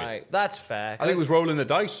to do it. That's fair. I think it was rolling the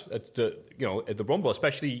dice at the Rumble,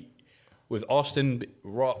 especially with Austin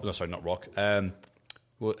Rock. No, sorry, not Rock.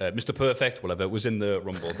 Mr. Perfect, whatever, was in the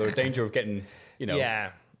Rumble. There was danger of getting,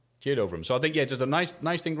 cheered over him. So I think, just a nice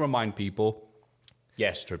thing to remind people.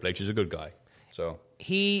 Yes, Triple H is a good guy. So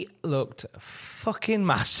he looked fucking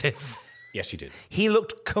massive. Yes, he did. He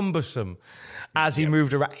looked cumbersome as he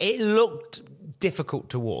moved around. It looked difficult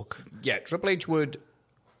to walk. Yeah, Triple H would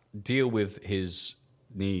deal with his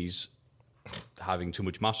knees having too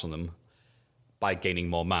much mass on them by gaining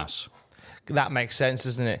more mass. That makes sense,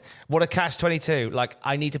 doesn't it? What a catch-22. Like,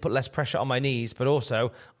 I need to put less pressure on my knees, but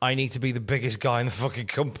also I need to be the biggest guy in the fucking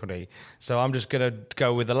company. So I'm just going to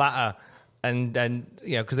go with the latter. And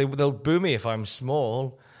because they'll boo me if I'm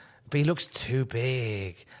small. But he looks too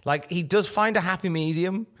big. Like, he does find a happy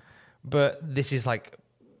medium, but this is like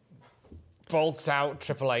bulked out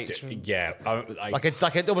Triple H. Yeah, like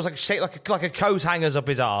a coat hangers up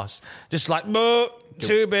his arse. Just like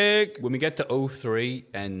too big. When we get to 03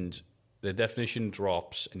 and the definition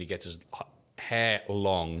drops and he gets his hair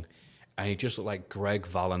long, and he just looked like Greg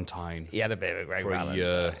Valentine. He had a bit of a Greg Valentine. A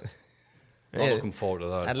year. I'm looking forward to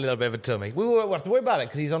that. Had a little bit of a tummy. We won't have to worry about it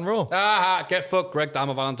because he's on Raw. Get fucked, Greg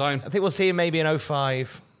Dammer Valentine. I think we'll see him maybe in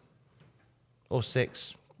 05 or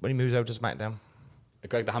 6 when he moves over to SmackDown.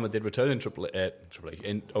 Greg the Hammer did return in Triple H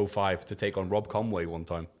in 05 to take on Rob Conway one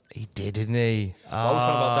time. He did, didn't he? Well, we'll talk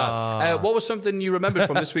about that. What was something you remembered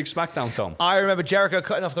from this week's SmackDown, Tom? I remember Jericho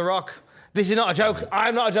cutting off The Rock. This is not a joke.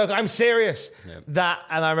 I'm not a joke. I'm serious. Yeah.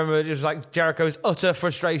 And I remember it was like Jericho's utter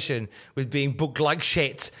frustration with being booked like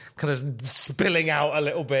shit, kind of spilling out a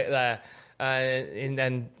little bit there.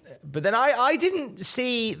 But then I didn't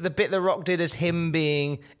see the bit The Rock did as him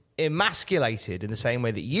being emasculated in the same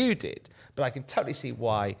way that you did. But I can totally see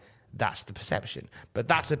why that's the perception. But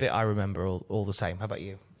that's a bit I remember all the same. How about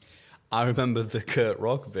you? I remember the Kurt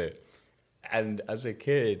Rock bit. And as a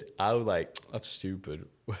kid, I was like, that's stupid.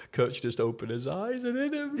 Kurt should just open his eyes and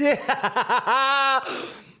hit him.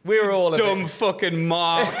 We were all dumb fucking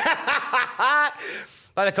mark.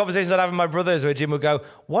 Like the conversations I'd have with my brothers where Jim would go,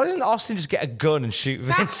 why doesn't Austin just get a gun and shoot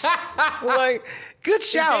Vince? Like, good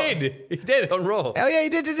shout. He did on Raw. Oh, yeah, he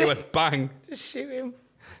did. He went bang. Just shoot him.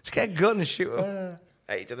 Just get a gun and shoot him.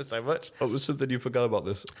 I hated it so much. What was something you forgot about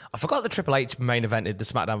this? I forgot that Triple H main evented the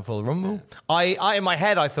SmackDown before the Rumble. I in my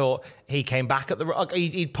head, I thought he came back at the...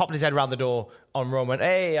 He'd popped his head around the door on Raw and went,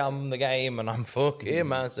 hey, I'm the game and I'm fucking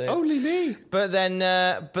massive. Only me. But then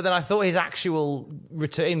I thought his actual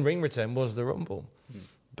ring return was the Rumble.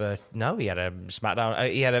 But no, he had a SmackDown.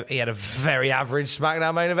 He had a very average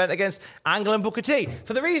SmackDown main event against Angle and Booker T.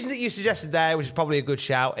 For the reasons that you suggested there, which is probably a good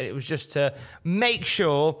shout. It was just to make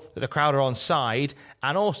sure that the crowd are on side,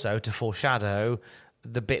 and also to foreshadow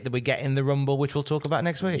the bit that we get in the Rumble, which we'll talk about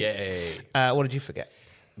next week. Yay! What did you forget?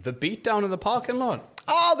 The beatdown in the parking lot.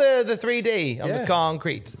 Oh, the 3D on the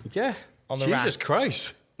concrete. Yeah. On the Jesus rack.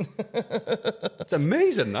 Christ! It's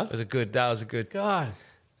amazing. That was a good. God.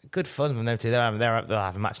 Good fun from them two. They'll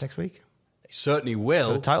have a match next week. They certainly will.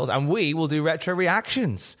 For the titles. And we will do retro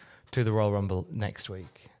reactions to the Royal Rumble next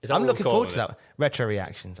week. I'm looking forward to that. Retro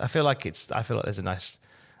reactions. I feel like there's a nice...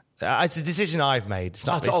 it's a decision I've made. It's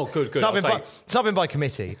not, good. It's not been by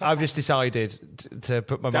committee. I've just decided to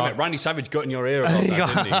put my Damn mark. it, Randy Savage got in your ear about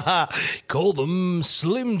that, didn't he? Call them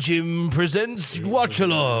Slim Jim Presents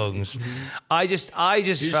Watch-Alongs. I just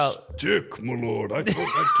felt... Stick, my lord. I thought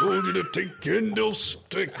I told you to take Kendall's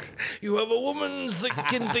stick. You have a woman's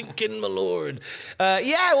thinking, my lord.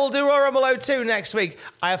 We'll do Royal Rumble 02 next week.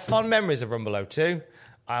 I have fond memories of Rumble 02.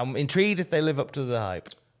 I'm intrigued if they live up to the hype.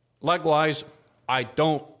 Likewise, I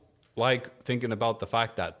don't like thinking about the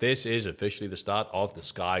fact that this is officially the start of the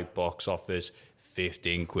Sky box office.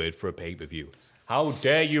 15 quid for a pay-per-view. How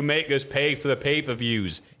dare you make us pay for the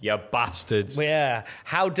pay-per-views, you bastards. Yeah,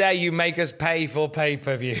 how dare you make us pay for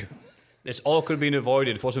pay-per-view. This all could have been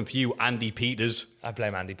avoided if it wasn't for you, Andy Peters. I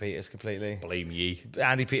blame Andy Peters completely. Blame ye.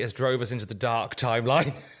 Andy Peters drove us into the dark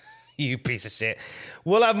timeline. You piece of shit.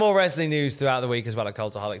 We'll have more wrestling news throughout the week as well at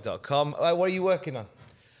cultaholic.com. What are you working on?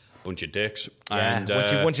 Bunch of dicks. Yeah, And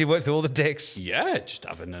once you work through all the dicks. Yeah, just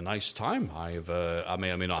having a nice time. I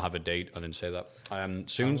may or may not have a date. I didn't say that.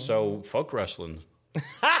 Soon, so fuck wrestling.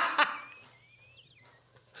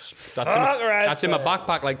 That's in my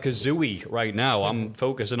backpack like Kazooie right now. I'm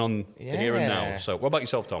focusing on the here and now. So what about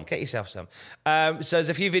yourself, Tom? Get yourself some. So there's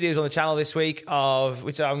a few videos on the channel this week of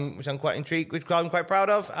which I'm quite intrigued, which I'm quite proud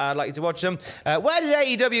of. I'd like you to watch them. Where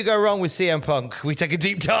did AEW go wrong with CM Punk? We take a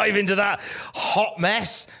deep dive into that hot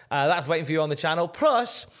mess. That's waiting for you on the channel.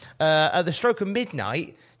 Plus, at the stroke of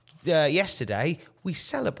midnight yesterday, we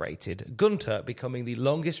celebrated Gunter becoming the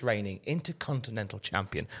longest reigning Intercontinental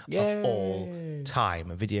Champion of all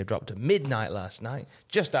time. A video dropped at midnight last night,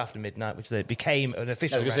 just after midnight, which became an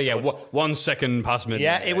official I was going to say, 1 second past midnight.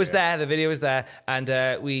 Yeah, it was there. The video was there.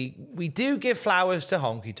 And we do give flowers to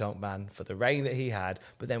Honky Tonk Man for the reign that he had,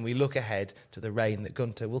 but then we look ahead to the reign that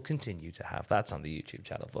Gunter will continue to have. That's on the YouTube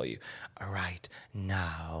channel for you right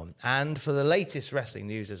now. And for the latest wrestling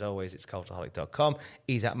news, as always, it's cultaholic.com.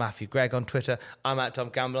 He's at Matthew Gregg on Twitter. I'm at Tom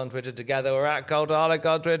Campbell on Twitter. Together, we're at Cultaholic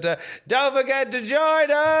on Twitter. Don't forget to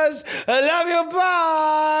join us. I love you.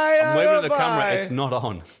 Bye. I'm waving at the camera. It's not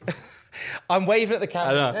on. I'm waving at the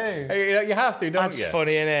camera too. You have to, don't you? That's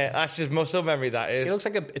funny, isn't it? That's just muscle memory, that is. It looks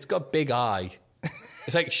like it's got a big eye.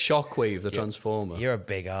 It's like Shockwave, the Transformer. You're a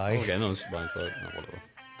big eye. Okay, no, it's fine. Whatever.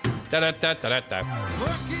 Da-da-da-da-da-da.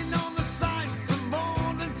 Working on the side from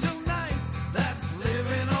morning till night. That's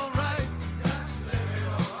living all right.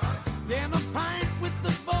 Then a pint with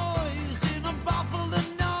the boys in a Buffalo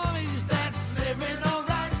noise. That's living all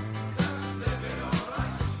right.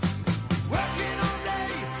 Working all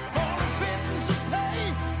day for a pittance of pay.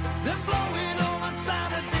 Then blow it all on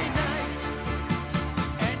Saturday night.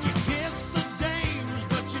 And you kiss the dames,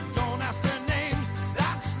 but you don't ask their names.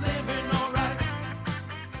 That's living all right.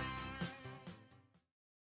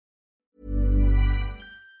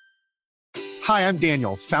 Hi, I'm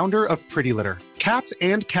Daniel, founder of Pretty Litter. Cats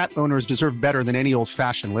and cat owners deserve better than any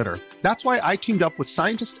old-fashioned litter. That's why I teamed up with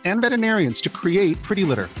scientists and veterinarians to create Pretty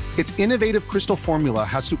Litter. Its innovative crystal formula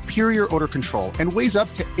has superior odor control and weighs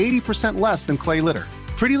up to 80% less than clay litter.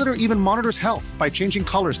 Pretty Litter even monitors health by changing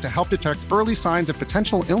colors to help detect early signs of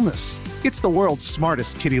potential illness. It's the world's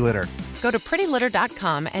smartest kitty litter. Go to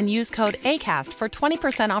prettylitter.com and use code ACAST for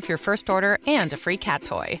 20% off your first order and a free cat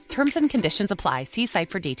toy. Terms and conditions apply. See site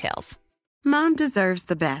for details. Mom deserves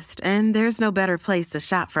the best, and there's no better place to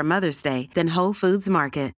shop for Mother's Day than Whole Foods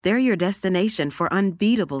Market. They're your destination for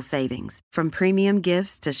unbeatable savings, from premium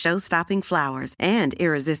gifts to show-stopping flowers and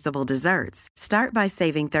irresistible desserts. Start by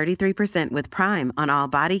saving 33% with Prime on all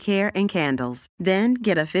body care and candles. Then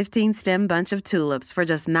get a 15-stem bunch of tulips for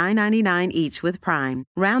just $9.99 each with Prime.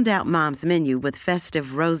 Round out Mom's menu with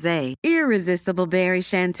festive rosé, irresistible berry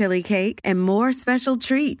chantilly cake, and more special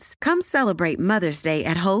treats. Come celebrate Mother's Day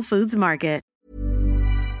at Whole Foods Market.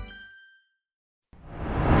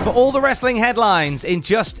 For all the wrestling headlines in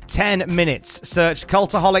just 10 minutes, search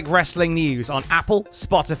Cultaholic Wrestling News on Apple,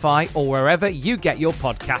 Spotify, or wherever you get your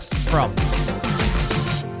podcasts from.